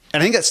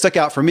 And I think that stuck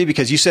out for me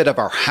because you said of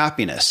our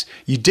happiness.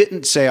 You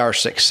didn't say our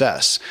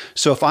success.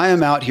 So if I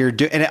am out here, and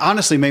it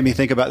honestly made me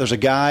think about, there's a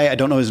guy, I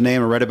don't know his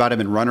name, I read about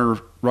him in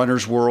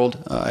Runner's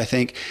World, I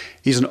think.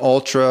 He's an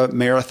ultra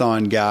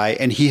marathon guy,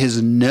 and he's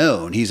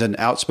an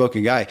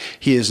outspoken guy.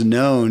 He's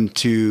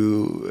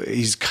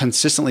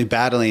consistently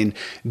battling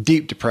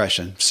deep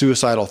depression,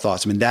 suicidal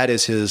thoughts. I mean, that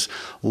is his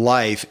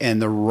life.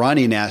 And the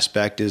running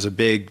aspect is a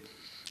big,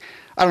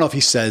 I don't know if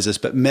he says this,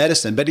 but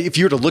medicine. But if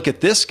you were to look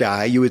at this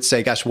guy, you would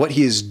say, gosh, what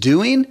he is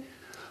doing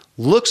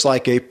looks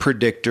like a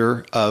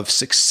predictor of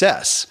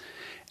success.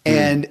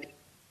 And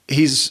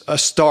he's a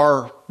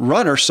star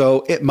runner,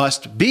 so it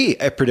must be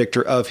a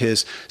predictor of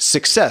his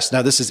success.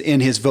 Now, this is in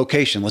his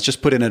vocation. Let's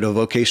just put it in a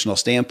vocational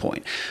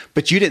standpoint.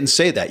 But you didn't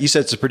say that. You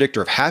said it's a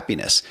predictor of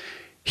happiness.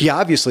 He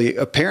obviously,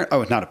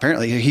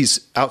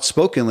 he's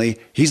outspokenly,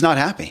 he's not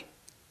happy.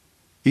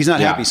 He's not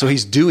happy. So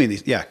he's doing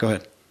these. Yeah, go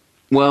ahead.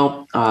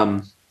 Well,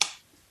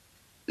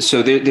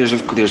 so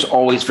there's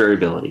always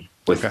variability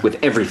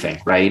with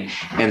everything, right?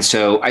 And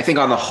so I think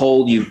on the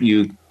whole,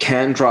 you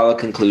can draw a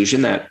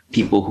conclusion that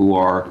people who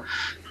are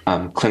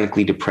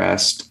clinically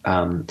depressed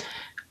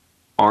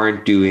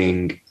aren't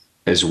doing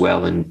as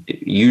well, and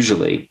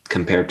usually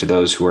compared to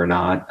those who are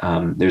not.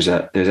 There was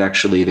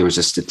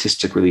a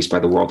statistic released by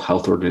the World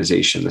Health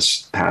Organization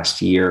this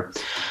past year,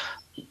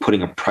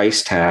 putting a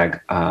price tag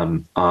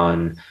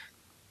on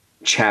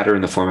chatter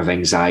in the form of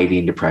anxiety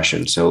and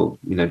depression. So,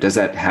 does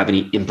that have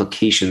any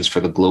implications for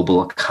the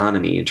global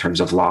economy in terms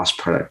of lost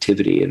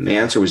productivity? And the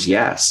answer was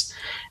yes.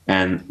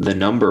 And the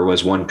number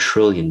was $1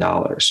 trillion,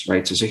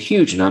 right? So it's a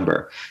huge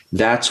number.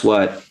 That's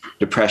what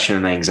depression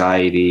and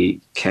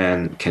anxiety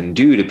can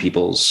do to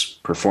people's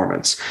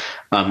performance.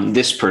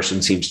 This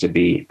person seems to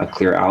be a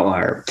clear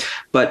outlier.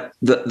 But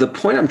the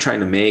point I'm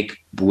trying to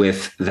make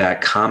with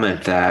that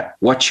comment, that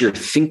what you're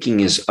thinking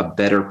is a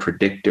better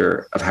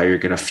predictor of how you're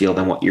going to feel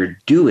than what you're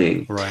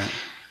doing, right,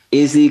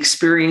 is the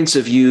experience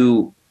of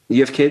you.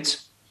 You have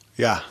kids?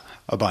 Yeah,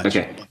 a bunch.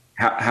 Okay.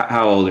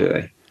 How old are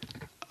they?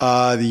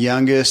 The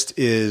youngest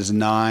is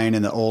 9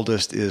 and the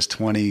oldest is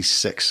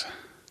 26.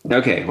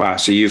 Okay. Wow.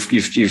 So you've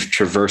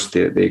traversed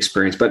the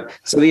experience. But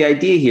so the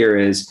idea here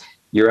is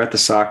you're at the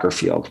soccer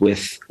field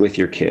with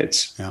your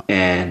kids, yeah,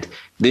 and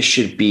this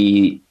should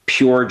be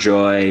pure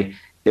joy.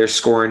 They're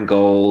scoring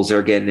goals,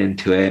 they're getting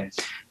into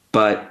it,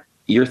 but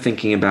you're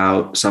thinking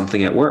about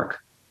something at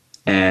work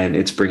and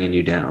it's bringing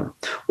you down.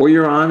 Or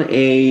you're on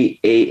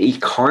a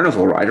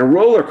carnival ride, a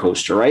roller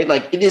coaster, right?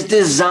 Like, it is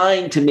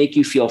designed to make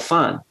you feel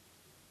fun,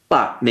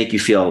 but make you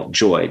feel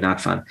joy, not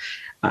fun,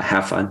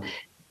 have fun.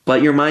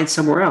 But your mind's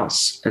somewhere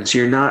else, and so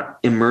you're not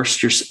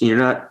immersing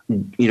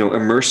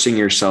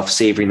yourself,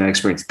 savoring that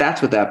experience.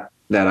 That's what that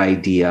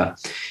idea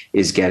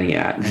is getting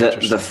at.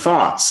 The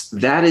thoughts,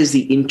 that is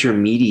the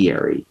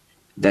intermediary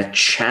that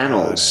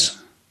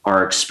channels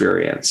our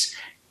experience.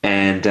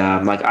 And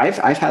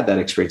I've had that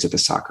experience at the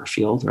soccer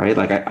field, right?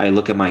 Like, I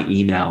look at my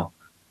email,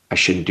 I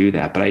shouldn't do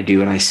that, but I do,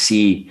 and I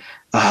see,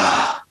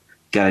 got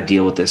to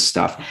deal with this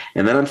stuff.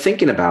 And then I'm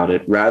thinking about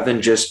it rather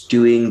than just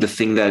doing the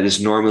thing that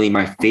is normally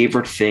my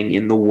favorite thing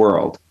in the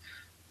world,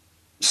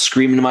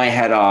 screaming my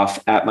head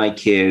off at my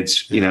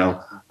kids,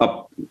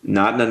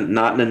 not in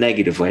a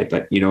negative way,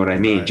 but you know what I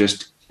mean? Right.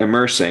 Just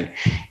immersing.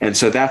 And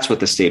so that's what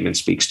the statement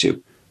speaks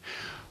to.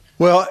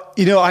 Well,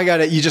 you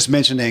just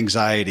mentioned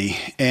anxiety,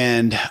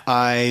 and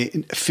I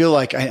feel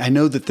like I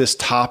know that this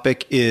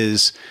topic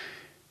is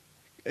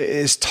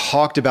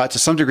talked about to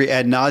some degree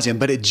ad nauseum,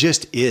 but it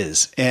just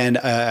is. And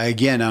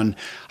again,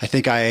 I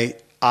think I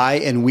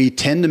and we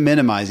tend to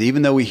minimize,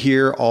 even though we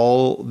hear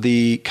all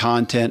the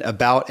content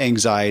about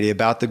anxiety,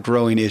 about the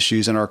growing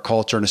issues in our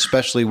culture, and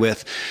especially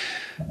with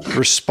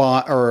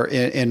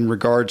in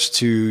regards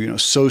to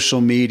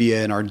social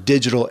media and our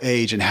digital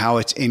age and how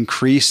it's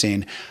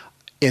increasing.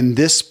 In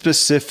this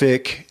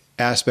specific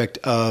aspect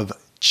of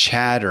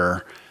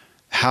chatter,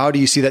 how do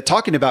you see that?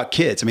 Talking about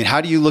kids, I mean,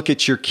 how do you look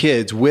at your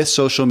kids with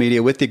social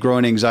media, with the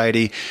growing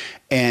anxiety,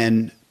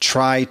 and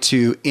try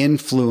to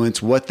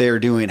influence what they're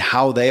doing,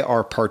 how they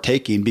are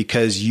partaking,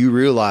 because you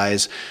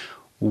realize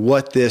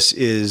what this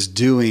is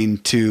doing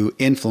to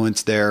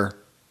influence their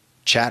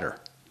chatter?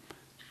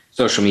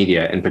 Social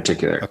media in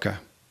particular. Okay.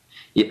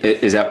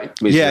 Is that?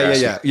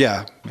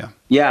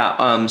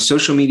 Yeah.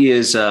 Social media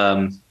is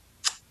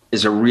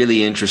a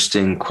really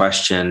interesting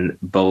question,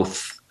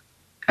 both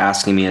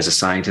asking me as a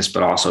scientist,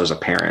 but also as a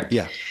parent.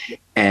 Yeah.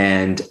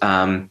 And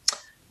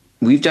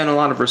we've done a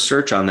lot of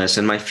research on this.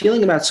 And my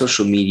feeling about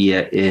social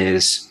media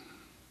is,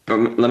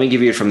 let me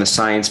give you it from the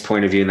science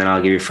point of view, and then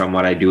I'll give you from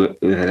what I do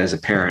with it as a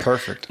parent.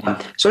 Perfect.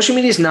 Social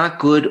media is not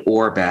good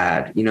or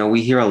bad.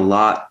 We hear a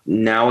lot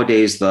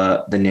nowadays,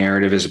 the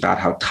narrative is about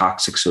how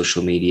toxic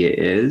social media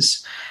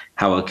is,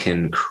 how it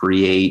can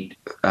create,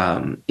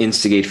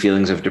 instigate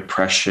feelings of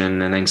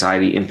depression and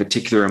anxiety, in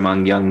particular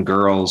among young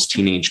girls,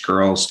 teenage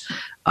girls.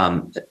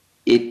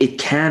 It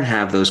can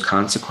have those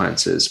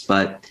consequences,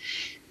 but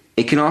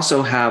it can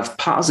also have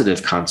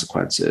positive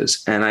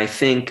consequences. And I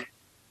think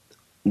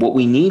what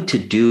we need to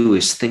do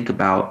is think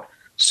about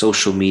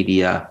social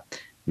media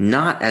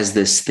not as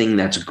this thing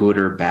that's good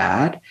or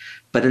bad,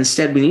 but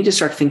instead we need to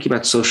start thinking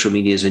about social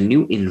media as a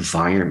new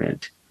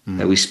environment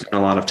that we spend a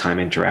lot of time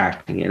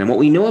interacting in. And what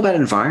we know about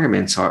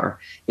environments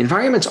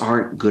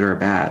aren't good or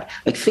bad.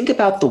 Like, think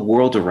about the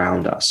world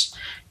around us.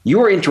 You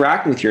are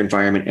interacting with your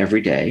environment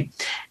every day,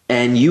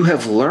 and you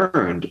have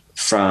learned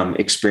from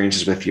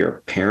experiences with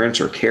your parents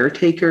or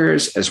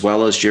caretakers, as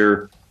well as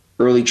your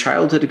early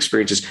childhood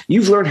experiences.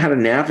 You've learned how to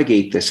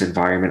navigate this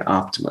environment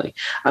optimally.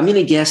 I'm going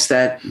to guess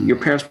that your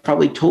parents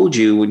probably told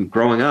you when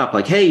growing up,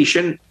 like, hey, you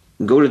shouldn't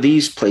go to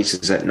these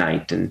places at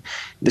night, and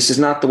this is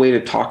not the way to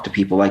talk to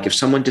people. Like, if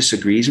someone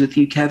disagrees with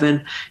you,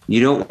 Kevin,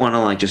 you don't want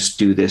to just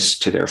do this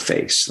to their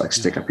face, like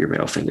stick up your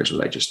middle fingers,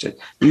 what I just did.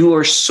 You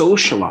are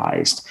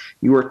socialized.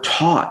 You are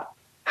taught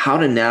how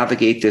to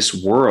navigate this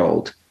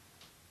world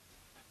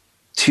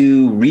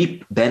to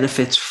reap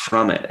benefits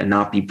from it and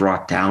not be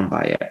brought down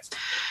by it.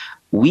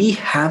 We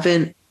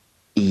haven't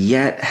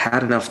yet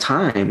had enough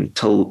time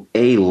to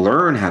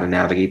learn how to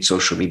navigate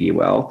social media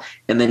well,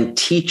 and then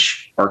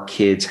teach our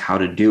kids how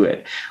to do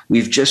it.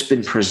 We've just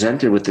been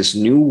presented with this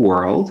new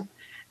world,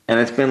 and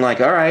it's been like,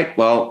 all right,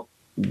 well,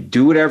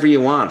 do whatever you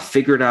want,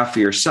 figure it out for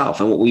yourself.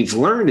 And what we've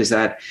learned is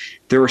that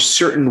there are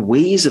certain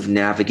ways of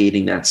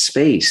navigating that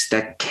space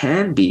that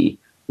can be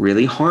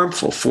really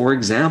harmful. For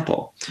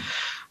example,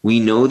 we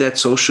know that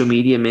social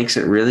media makes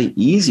it really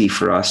easy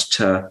for us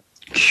to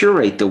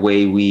curate the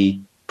way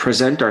we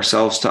present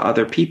ourselves to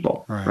other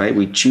people, right?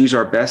 We choose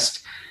our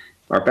best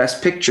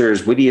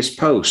pictures, wittiest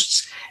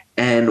posts.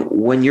 And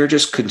when you're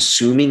just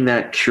consuming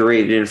that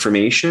curated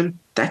information,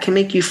 that can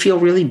make you feel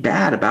really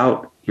bad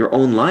about your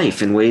own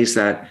life in ways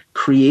that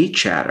create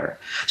chatter.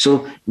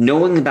 So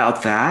knowing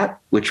about that,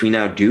 which we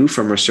now do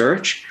from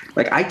research,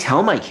 like I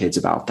tell my kids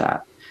about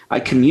that.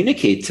 I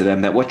communicate to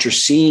them that what you're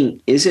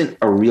seeing isn't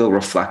a real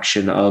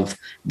reflection of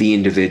the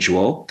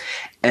individual.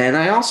 And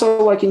I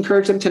also like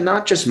encourage them to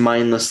not just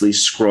mindlessly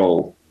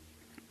scroll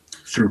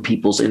through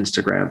people's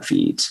Instagram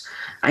feeds.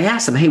 I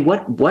ask them, hey,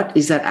 what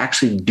is that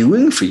actually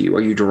doing for you?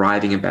 Are you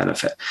deriving a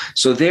benefit?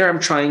 So there I'm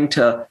trying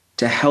to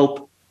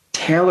help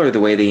tailor the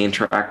way they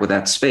interact with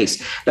that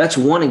space. That's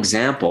one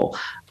example.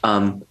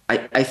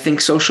 I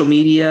think social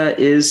media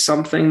is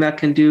something that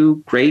can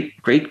do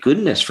great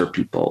goodness for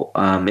people.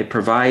 It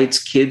provides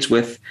kids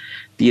with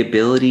the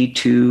ability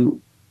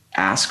to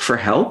ask for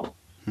help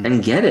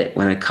and get it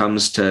when it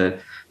comes to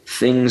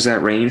things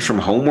that range from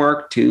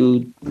homework to,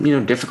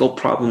 difficult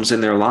problems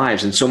in their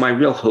lives. And so my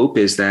real hope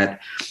is that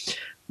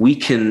we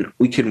can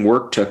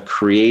work to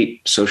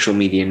create social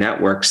media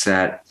networks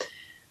that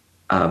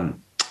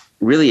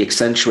really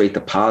accentuate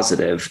the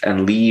positive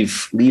and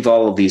leave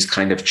all of these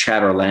kind of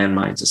chatter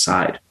landmines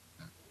aside.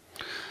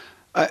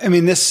 I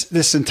mean,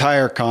 this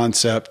entire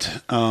concept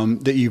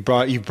that you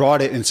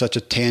brought it in such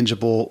a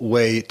tangible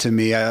way to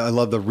me. I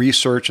love the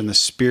research and the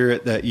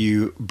spirit that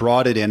you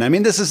brought it in. I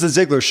mean, this is the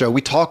Ziglar Show.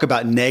 We talk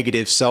about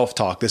negative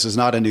self-talk. This is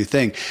not a new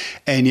thing.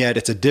 And yet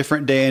it's a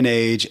different day and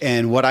age.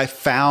 And what I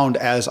found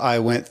as I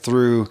went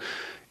through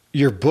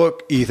your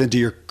book, Ethan, to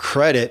your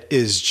credit,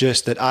 is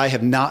just that I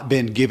have not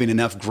been giving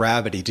enough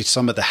gravity to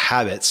some of the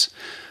habits,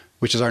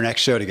 which is our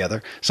next show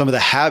together, some of the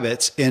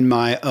habits in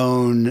my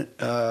own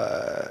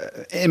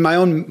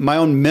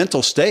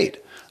mental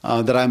state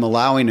that I'm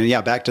allowing.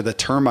 And back to the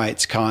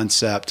termites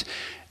concept.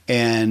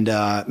 And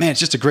man, it's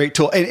just a great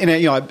tool.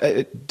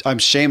 And I'm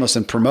shameless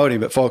in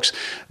promoting, but folks,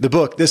 the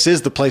book, this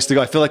is the place to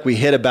go. I feel like we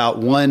hit about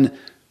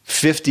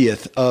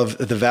 1/50th of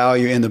the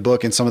value in the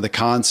book and some of the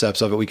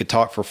concepts of it. We could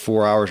talk for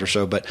 4 hours or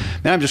so, but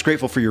man, I'm just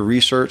grateful for your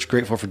research,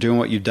 grateful for doing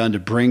what you've done to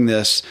bring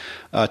this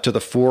to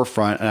the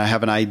forefront. And I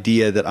have an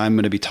idea that I'm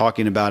going to be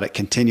talking about it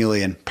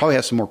continually and probably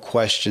have some more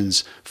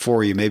questions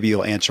for you. Maybe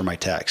you'll answer my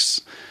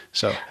texts.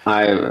 So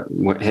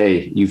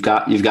hey, you've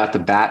got the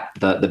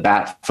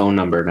bat phone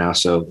number now,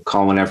 so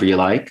call whenever you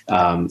like.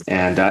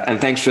 And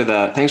thanks for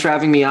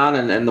having me on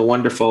and the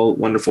wonderful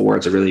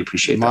words. I really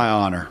appreciate that. My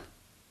honor.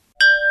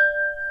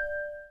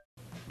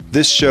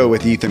 This show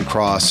with Ethan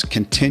Kross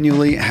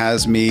continually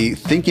has me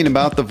thinking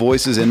about the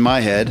voices in my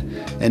head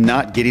and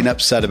not getting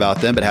upset about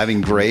them, but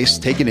having grace,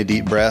 taking a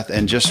deep breath,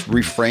 and just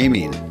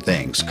reframing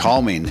things,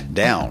 calming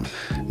down,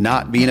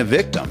 not being a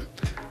victim.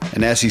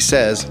 And as he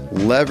says,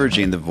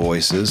 leveraging the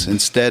voices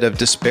instead of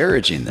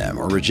disparaging them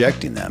or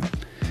rejecting them.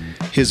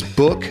 His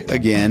book,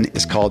 again,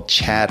 is called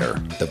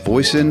Chatter, The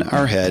Voice in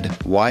Our Head,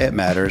 Why It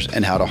Matters,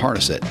 and How to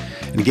Harness It.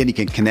 And again, you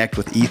can connect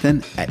with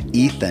Ethan at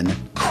Ethan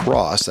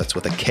Kross, that's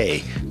with a K,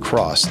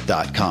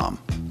 Kross.com.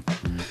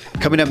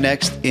 Coming up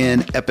next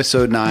in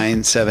episode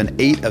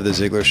 978 of The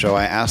Ziglar Show,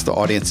 I asked the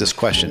audience this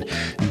question.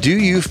 Do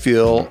you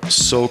feel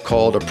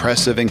so-called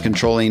oppressive and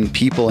controlling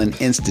people and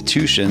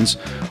institutions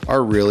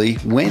are really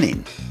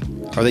winning?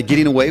 Are they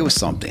getting away with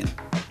something?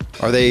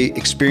 Are they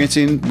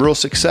experiencing real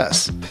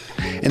success?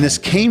 And this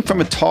came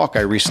from a talk I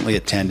recently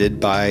attended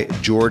by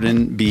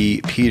Jordan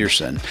B.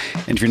 Peterson.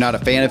 And if you're not a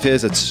fan of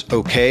his, it's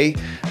okay,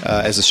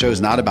 as the show is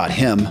not about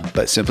him,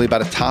 but simply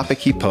about a topic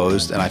he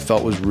posed and I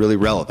felt was really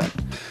relevant.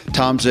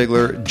 Tom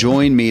Ziglar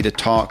joined me to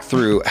talk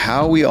through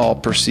how we all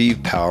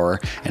perceive power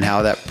and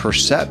how that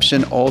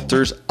perception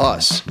alters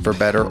us for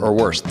better or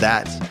worse.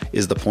 That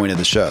is the point of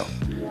the show.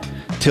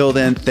 Till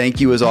then,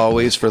 thank you as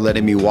always for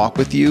letting me walk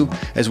with you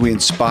as we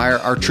inspire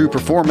our true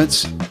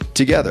performance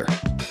together.